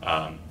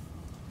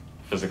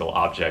physical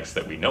objects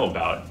that we know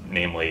about,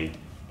 namely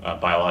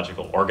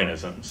biological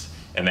organisms.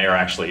 And they are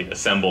actually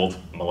assembled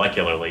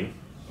molecularly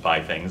by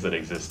things that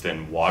exist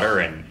in water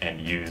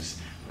and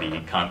use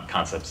the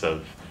concepts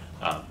of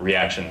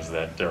reactions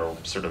that are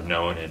sort of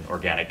known in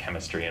organic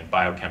chemistry and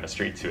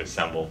biochemistry to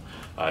assemble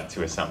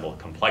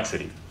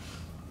complexity.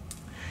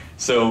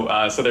 So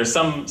there's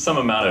some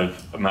amount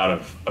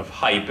of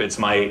hype. It's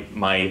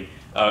my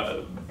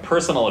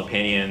personal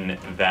opinion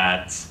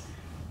that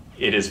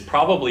it is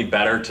probably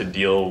better to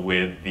deal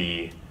with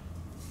the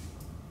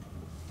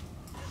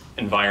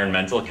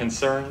environmental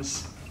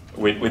concerns,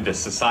 with the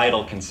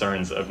societal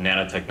concerns of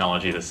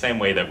nanotechnology the same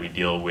way that we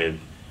deal with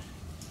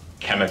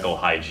chemical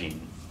hygiene.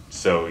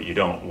 So you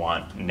don't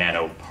want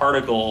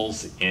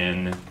nanoparticles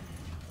in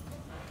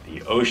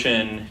the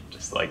ocean,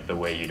 just like the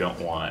way you don't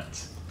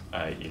want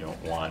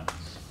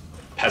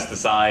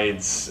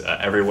pesticides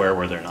everywhere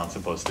where they're not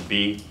supposed to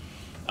be.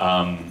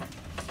 And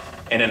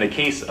in the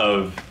case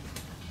of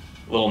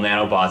little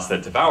nanobots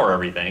that devour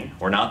everything,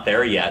 we're not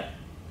there yet.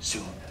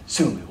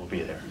 Soon we will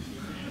be there.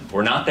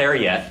 We're not there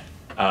yet,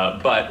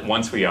 but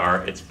once we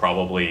are, it's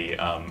probably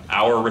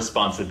our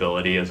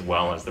responsibility as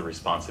well as the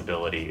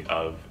responsibility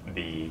of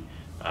the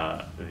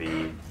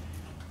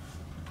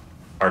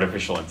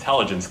artificial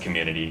intelligence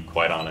community,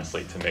 quite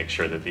honestly, to make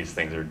sure that these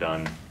things are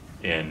done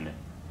in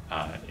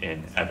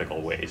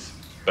ethical ways.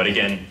 But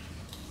again,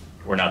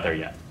 we're not there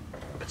yet.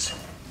 But soon.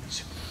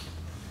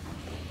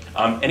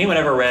 Anyone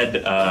ever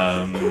read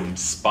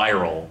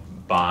Spiral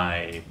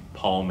by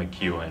Paul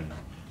McEwen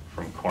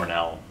from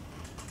Cornell?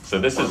 So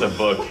this is a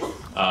book.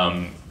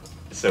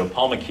 So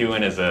Paul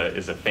McEwen is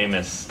a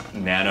famous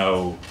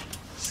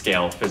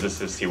nanoscale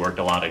physicist. He worked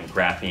a lot in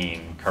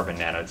graphene, carbon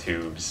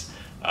nanotubes,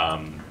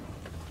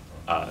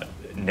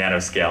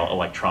 nanoscale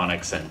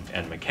electronics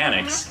and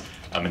mechanics.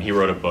 And he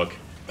wrote a book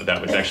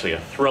that was actually a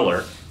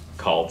thriller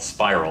called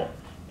Spiral,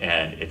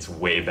 and it's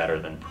way better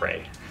than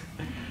Prey.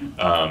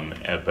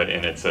 But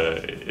it's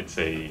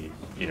a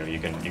you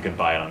can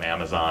buy it on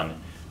Amazon,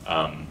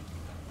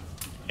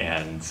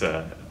 and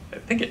I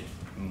think it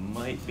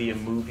might be a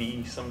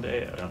movie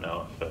someday. I don't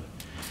know if the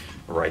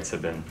rights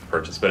have been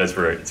purchased, but it's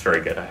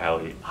very good. I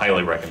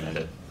highly recommend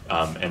it.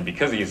 And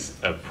because he's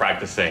a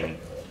practicing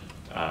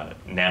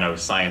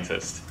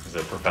nanoscientist, he's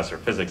a professor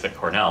of physics at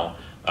Cornell.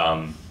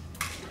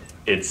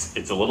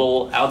 It's a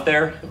little out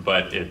there,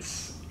 but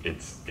it's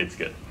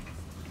good.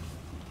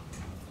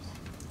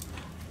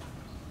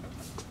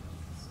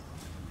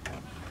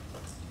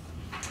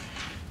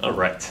 All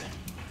right.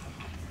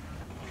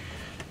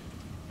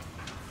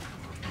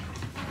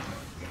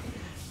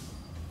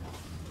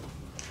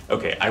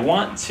 Okay, I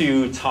want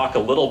to talk a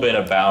little bit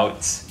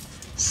about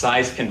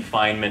size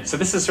confinement. So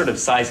this is sort of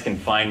size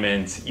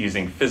confinement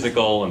using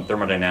physical and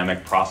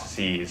thermodynamic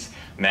processes,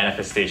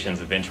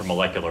 manifestations of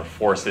intermolecular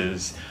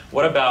forces.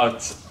 What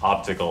about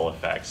optical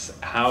effects?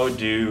 How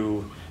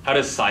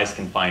does size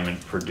confinement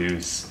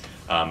produce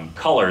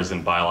colors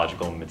in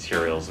biological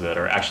materials that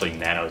are actually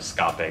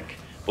nanoscopic?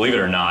 Believe it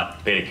or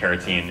not, beta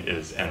carotene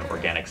is an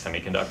organic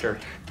semiconductor,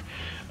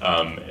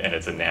 and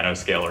it's a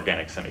nanoscale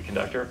organic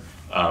semiconductor.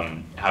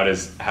 How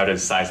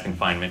does size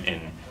confinement in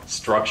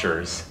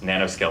structures,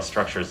 nanoscale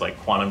structures like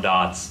quantum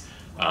dots,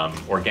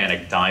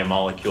 organic dye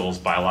molecules,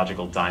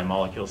 biological dye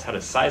molecules, how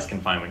does size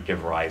confinement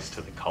give rise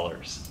to the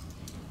colors?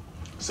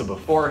 So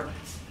before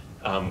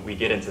we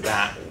get into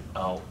that,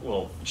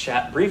 we'll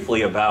chat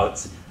briefly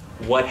about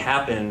what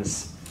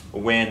happens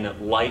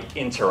when light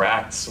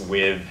interacts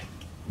with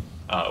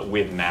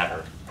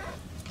matter.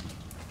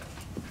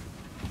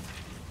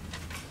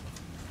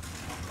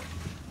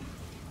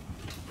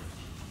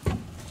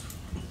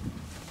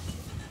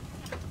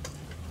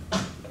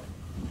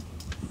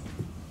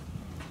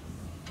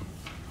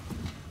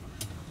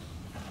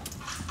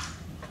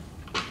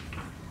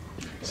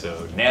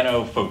 So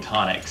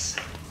nanophotonics.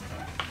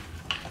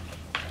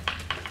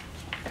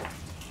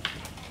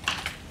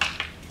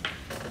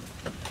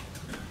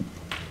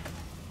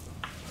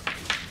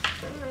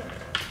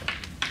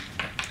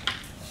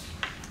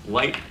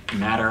 Light,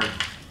 matter,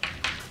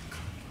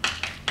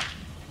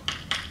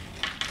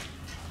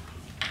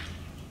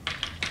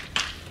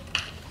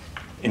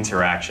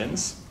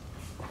 interactions.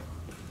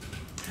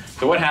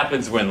 So what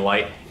happens when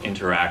light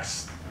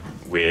interacts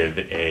with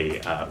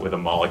a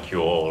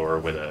molecule or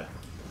with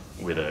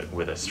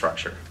a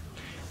structure?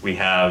 We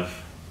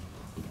have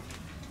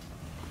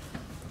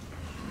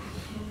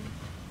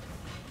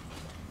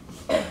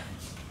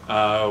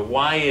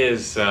Why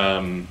is,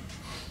 how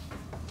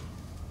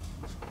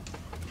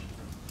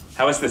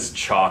is this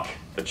chalk,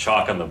 the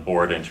chalk on the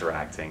board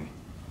interacting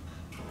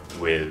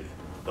with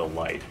the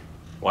light?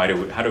 How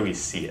do we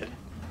see it?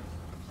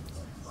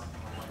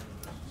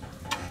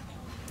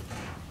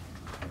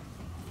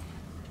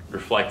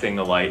 Reflecting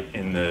the light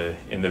in the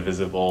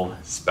visible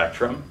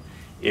spectrum.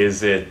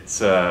 Is it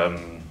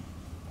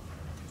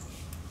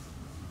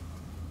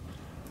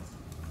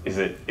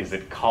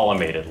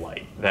collimated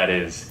light? That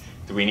is,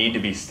 do we need to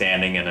be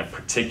standing in a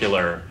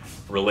particular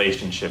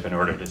relationship in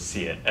order to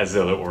see it, as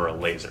though it were a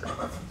laser?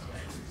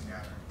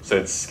 So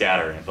it's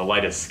scattered. If the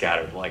light is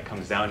scattered, the light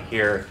comes down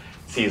here,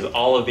 sees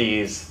all of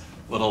these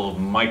little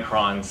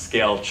micron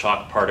scale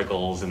chalk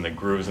particles in the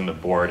grooves in the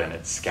board, and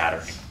it's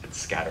scattering. It's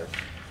scattered.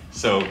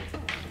 So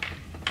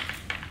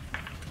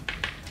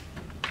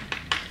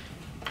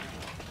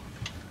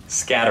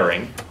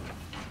scattering.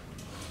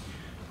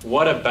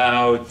 What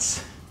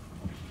about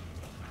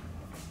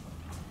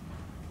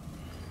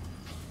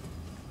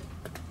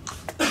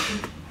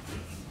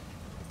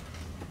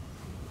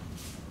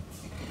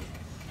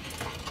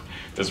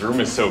this room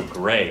is so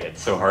gray,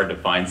 it's so hard to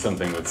find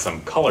something with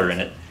some color in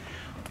it.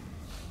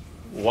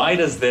 Why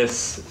does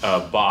this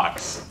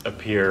box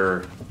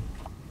appear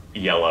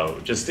yellow?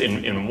 Just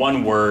in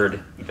one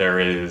word, there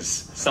is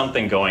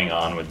something going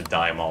on with the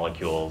dye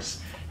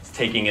molecules. It's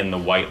taking in the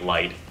white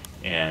light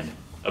and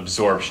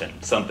absorption.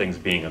 Something's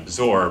being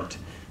absorbed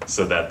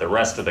so that the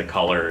rest of the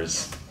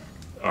colors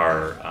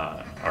are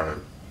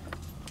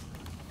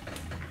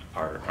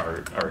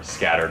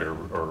scattered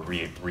or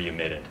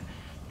re-emitted.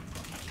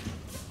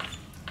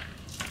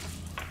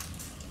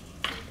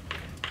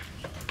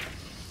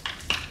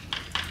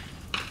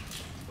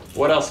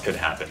 What else could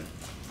happen?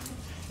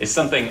 Is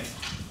something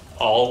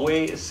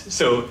always,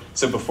 so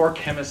before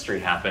chemistry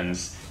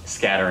happens,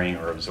 scattering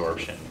or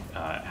absorption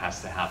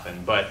has to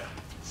happen, but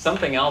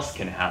something else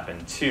can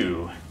happen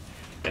too,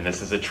 and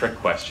this is a trick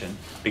question,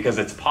 because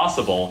it's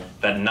possible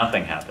that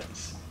nothing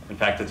happens. In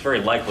fact, it's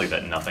very likely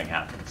that nothing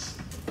happens.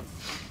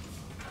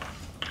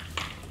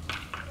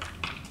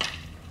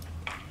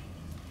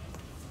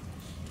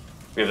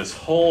 We have this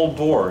whole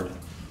board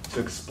to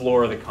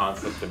explore the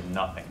concept of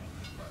nothing.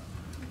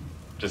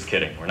 Just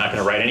kidding, we're not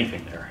going to write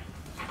anything there.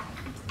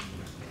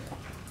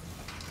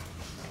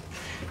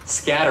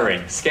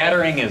 Scattering.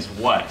 Scattering is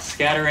what?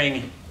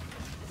 Scattering,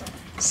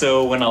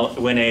 so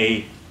when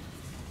a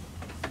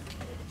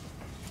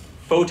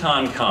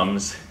photon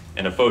comes,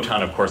 and a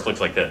photon of course looks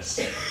like this.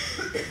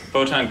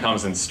 Photon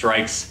comes and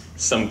strikes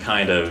some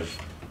kind of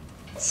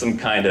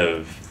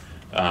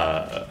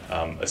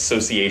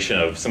association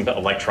of some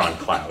electron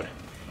cloud.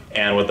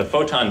 And what the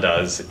photon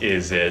does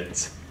is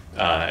it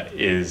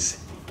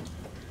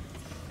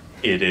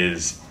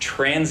is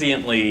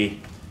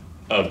transiently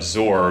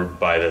absorbed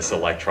by this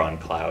electron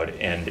cloud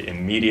and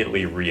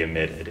immediately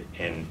re-emitted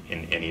in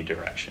any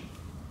direction.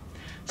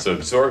 So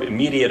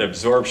immediate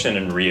absorption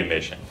and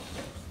re-emission.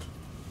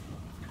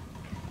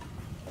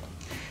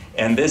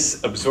 And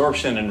this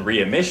absorption and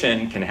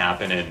re-emission can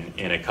happen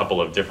in a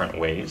couple of different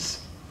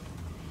ways.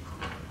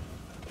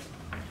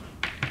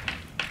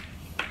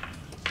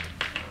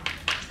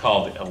 It's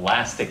called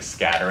elastic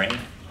scattering.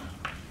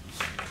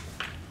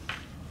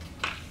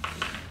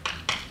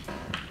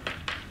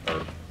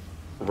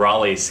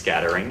 Rayleigh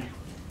scattering,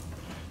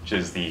 which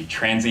is the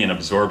transient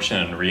absorption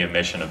and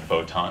re-emission of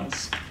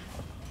photons.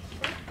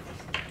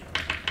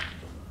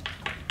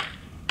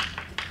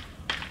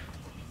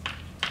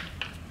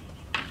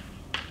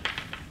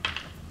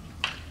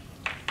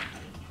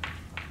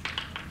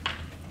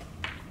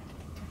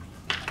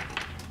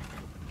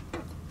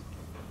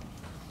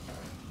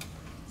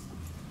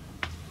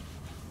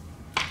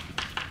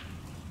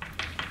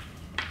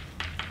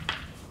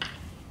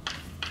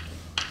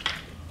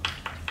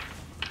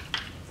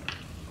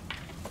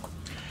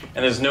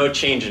 And there's no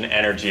change in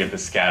energy of the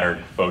scattered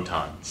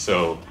photon.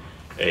 So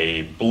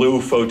a blue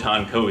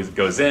photon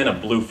goes in, a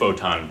blue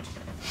photon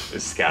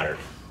is scattered.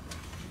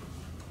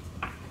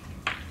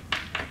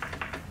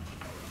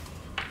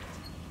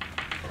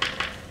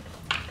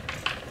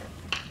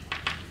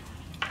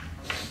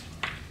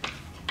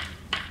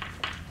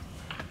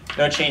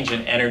 No change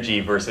in energy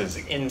versus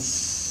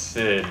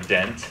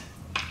incident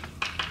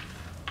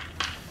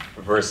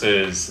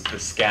versus the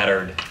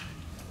scattered.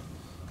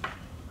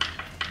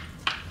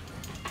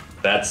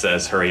 That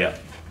says, hurry up.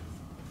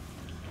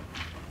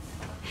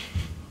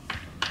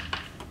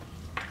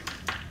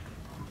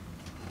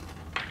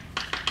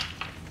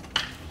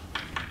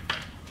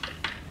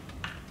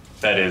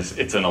 That is,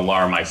 it's an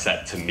alarm I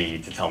set to me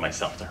to tell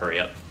myself to hurry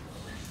up.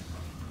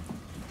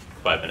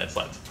 5 minutes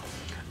left.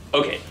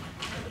 Okay,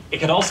 it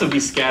can also be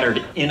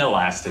scattered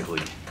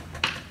inelastically.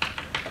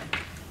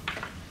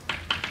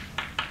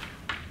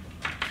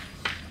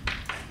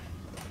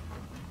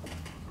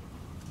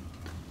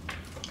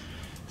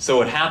 So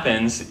what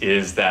happens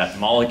is that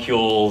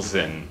molecules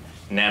and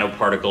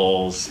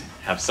nanoparticles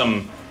have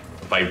some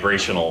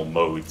vibrational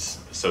modes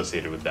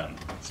associated with them.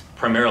 It's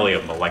primarily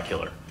a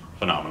molecular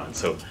phenomenon.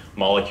 So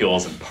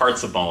molecules and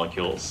parts of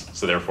molecules,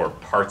 so therefore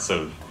parts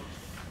of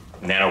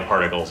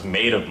nanoparticles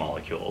made of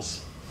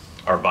molecules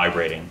are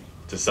vibrating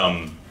to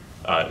some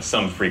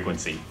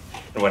frequency.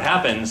 And what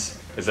happens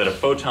is that a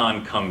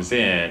photon comes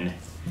in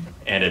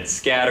and it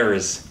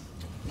scatters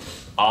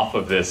off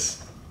of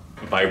this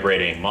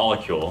vibrating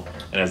molecule.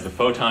 And as the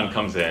photon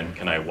comes in,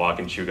 can I walk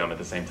and chew gum at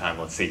the same time?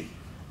 Let's see.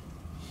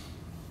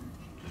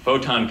 The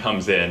photon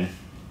comes in,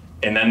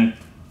 and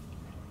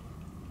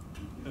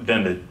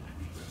then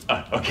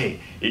okay,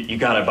 you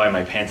got it by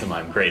my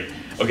pantomime, great.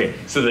 Okay,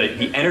 so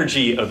the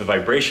energy of the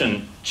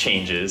vibration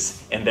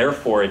changes, and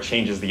therefore it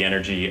changes the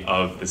energy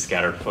of the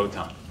scattered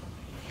photon.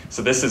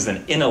 So this is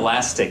an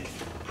inelastic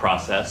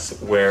process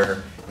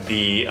where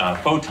the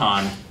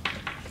photon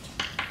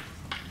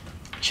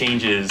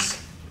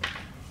changes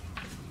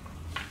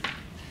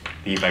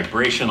the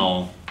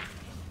vibrational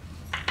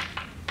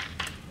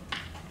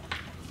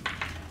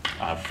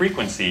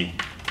frequency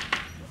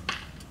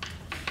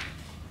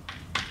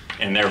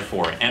and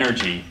therefore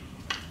energy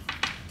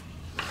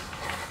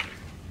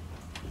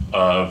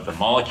of the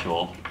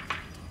molecule,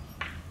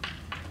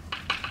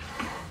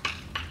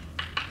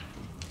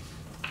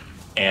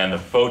 and the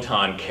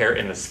photon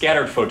and the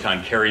scattered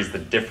photon carries the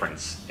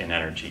difference in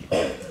energy.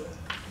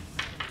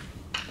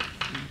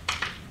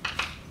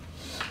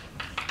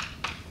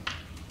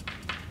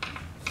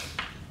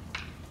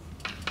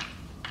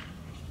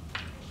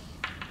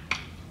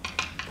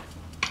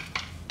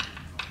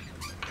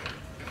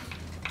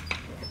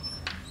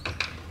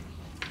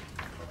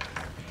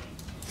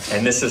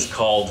 And this is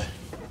called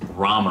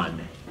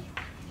Raman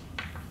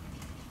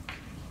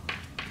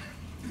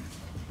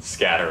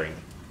scattering,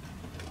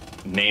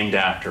 named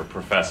after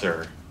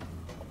Professor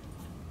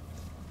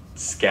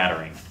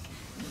Scattering.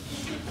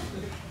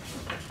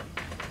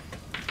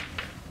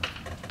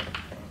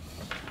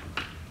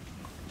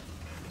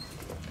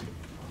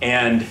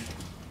 And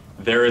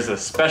there is a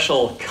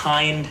special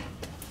kind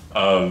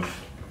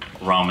of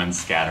Raman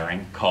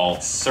scattering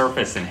called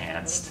surface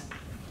enhanced.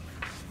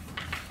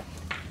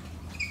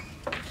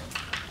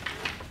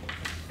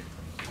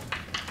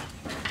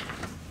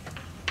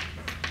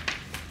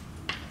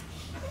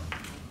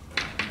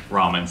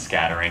 Raman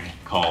scattering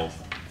called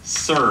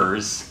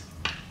SIRS.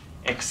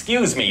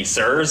 Excuse me,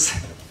 SIRS.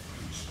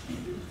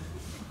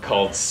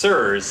 Called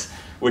SIRS,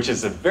 which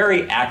is a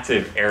very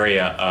active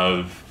area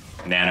of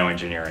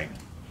nanoengineering.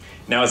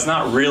 Now, it's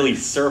not really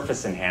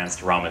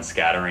surface-enhanced Raman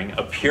scattering.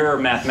 A pure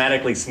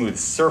mathematically smooth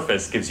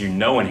surface gives you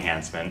no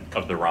enhancement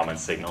of the Raman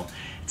signal.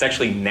 It's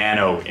actually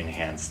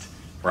nano-enhanced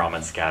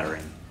Raman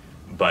scattering,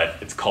 but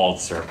it's called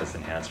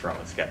surface-enhanced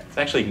Raman scattering. It's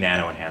actually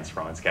nano-enhanced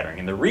Raman scattering.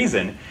 And the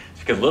reason is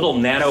because little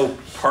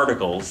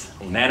nanoparticles,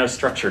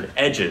 nanostructured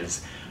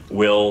edges,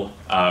 will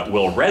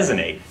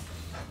resonate.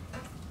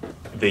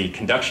 The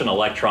conduction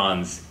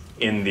electrons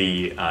in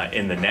the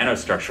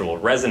nanostructure will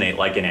resonate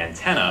like an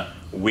antenna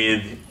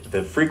with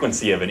the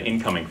frequency of an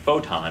incoming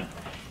photon,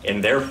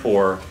 and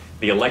therefore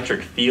the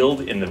electric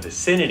field in the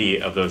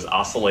vicinity of those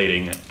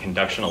oscillating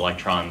conduction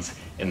electrons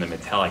in the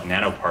metallic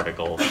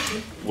nanoparticle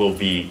will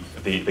be,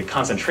 the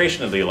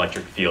concentration of the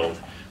electric field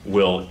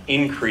will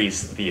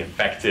increase the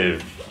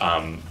effective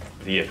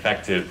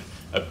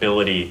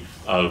ability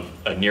of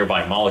a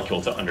nearby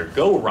molecule to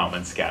undergo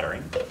Raman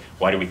scattering.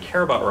 Why do we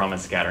care about Raman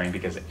scattering?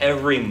 Because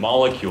every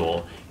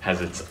molecule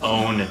has its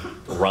own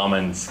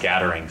Raman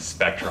scattering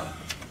spectrum.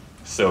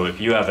 So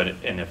if you have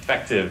an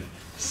effective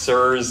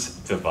SIRS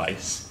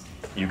device,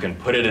 you can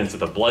put it into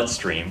the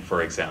bloodstream,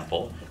 for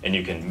example, and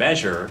you can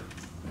measure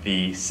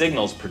the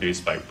signals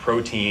produced by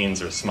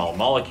proteins or small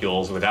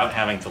molecules without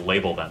having to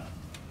label them.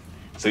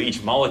 So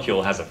each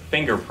molecule has a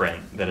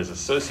fingerprint that is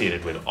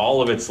associated with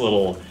all of its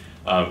little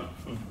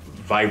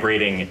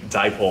vibrating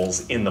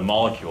dipoles in the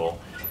molecule,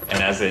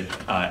 and as it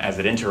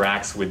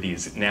interacts with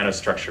these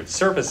nanostructured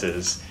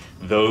surfaces,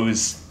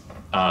 those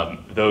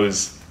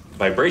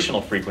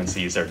vibrational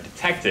frequencies are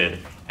detected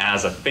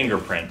as a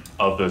fingerprint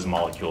of those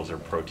molecules or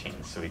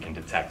proteins. So we can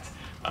detect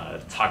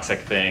toxic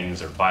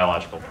things or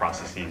biological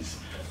processes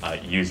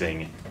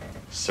using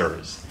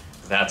SIRS.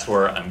 That's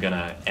where I'm going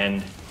to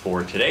end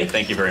for today.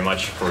 Thank you very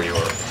much for your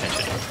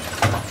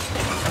attention.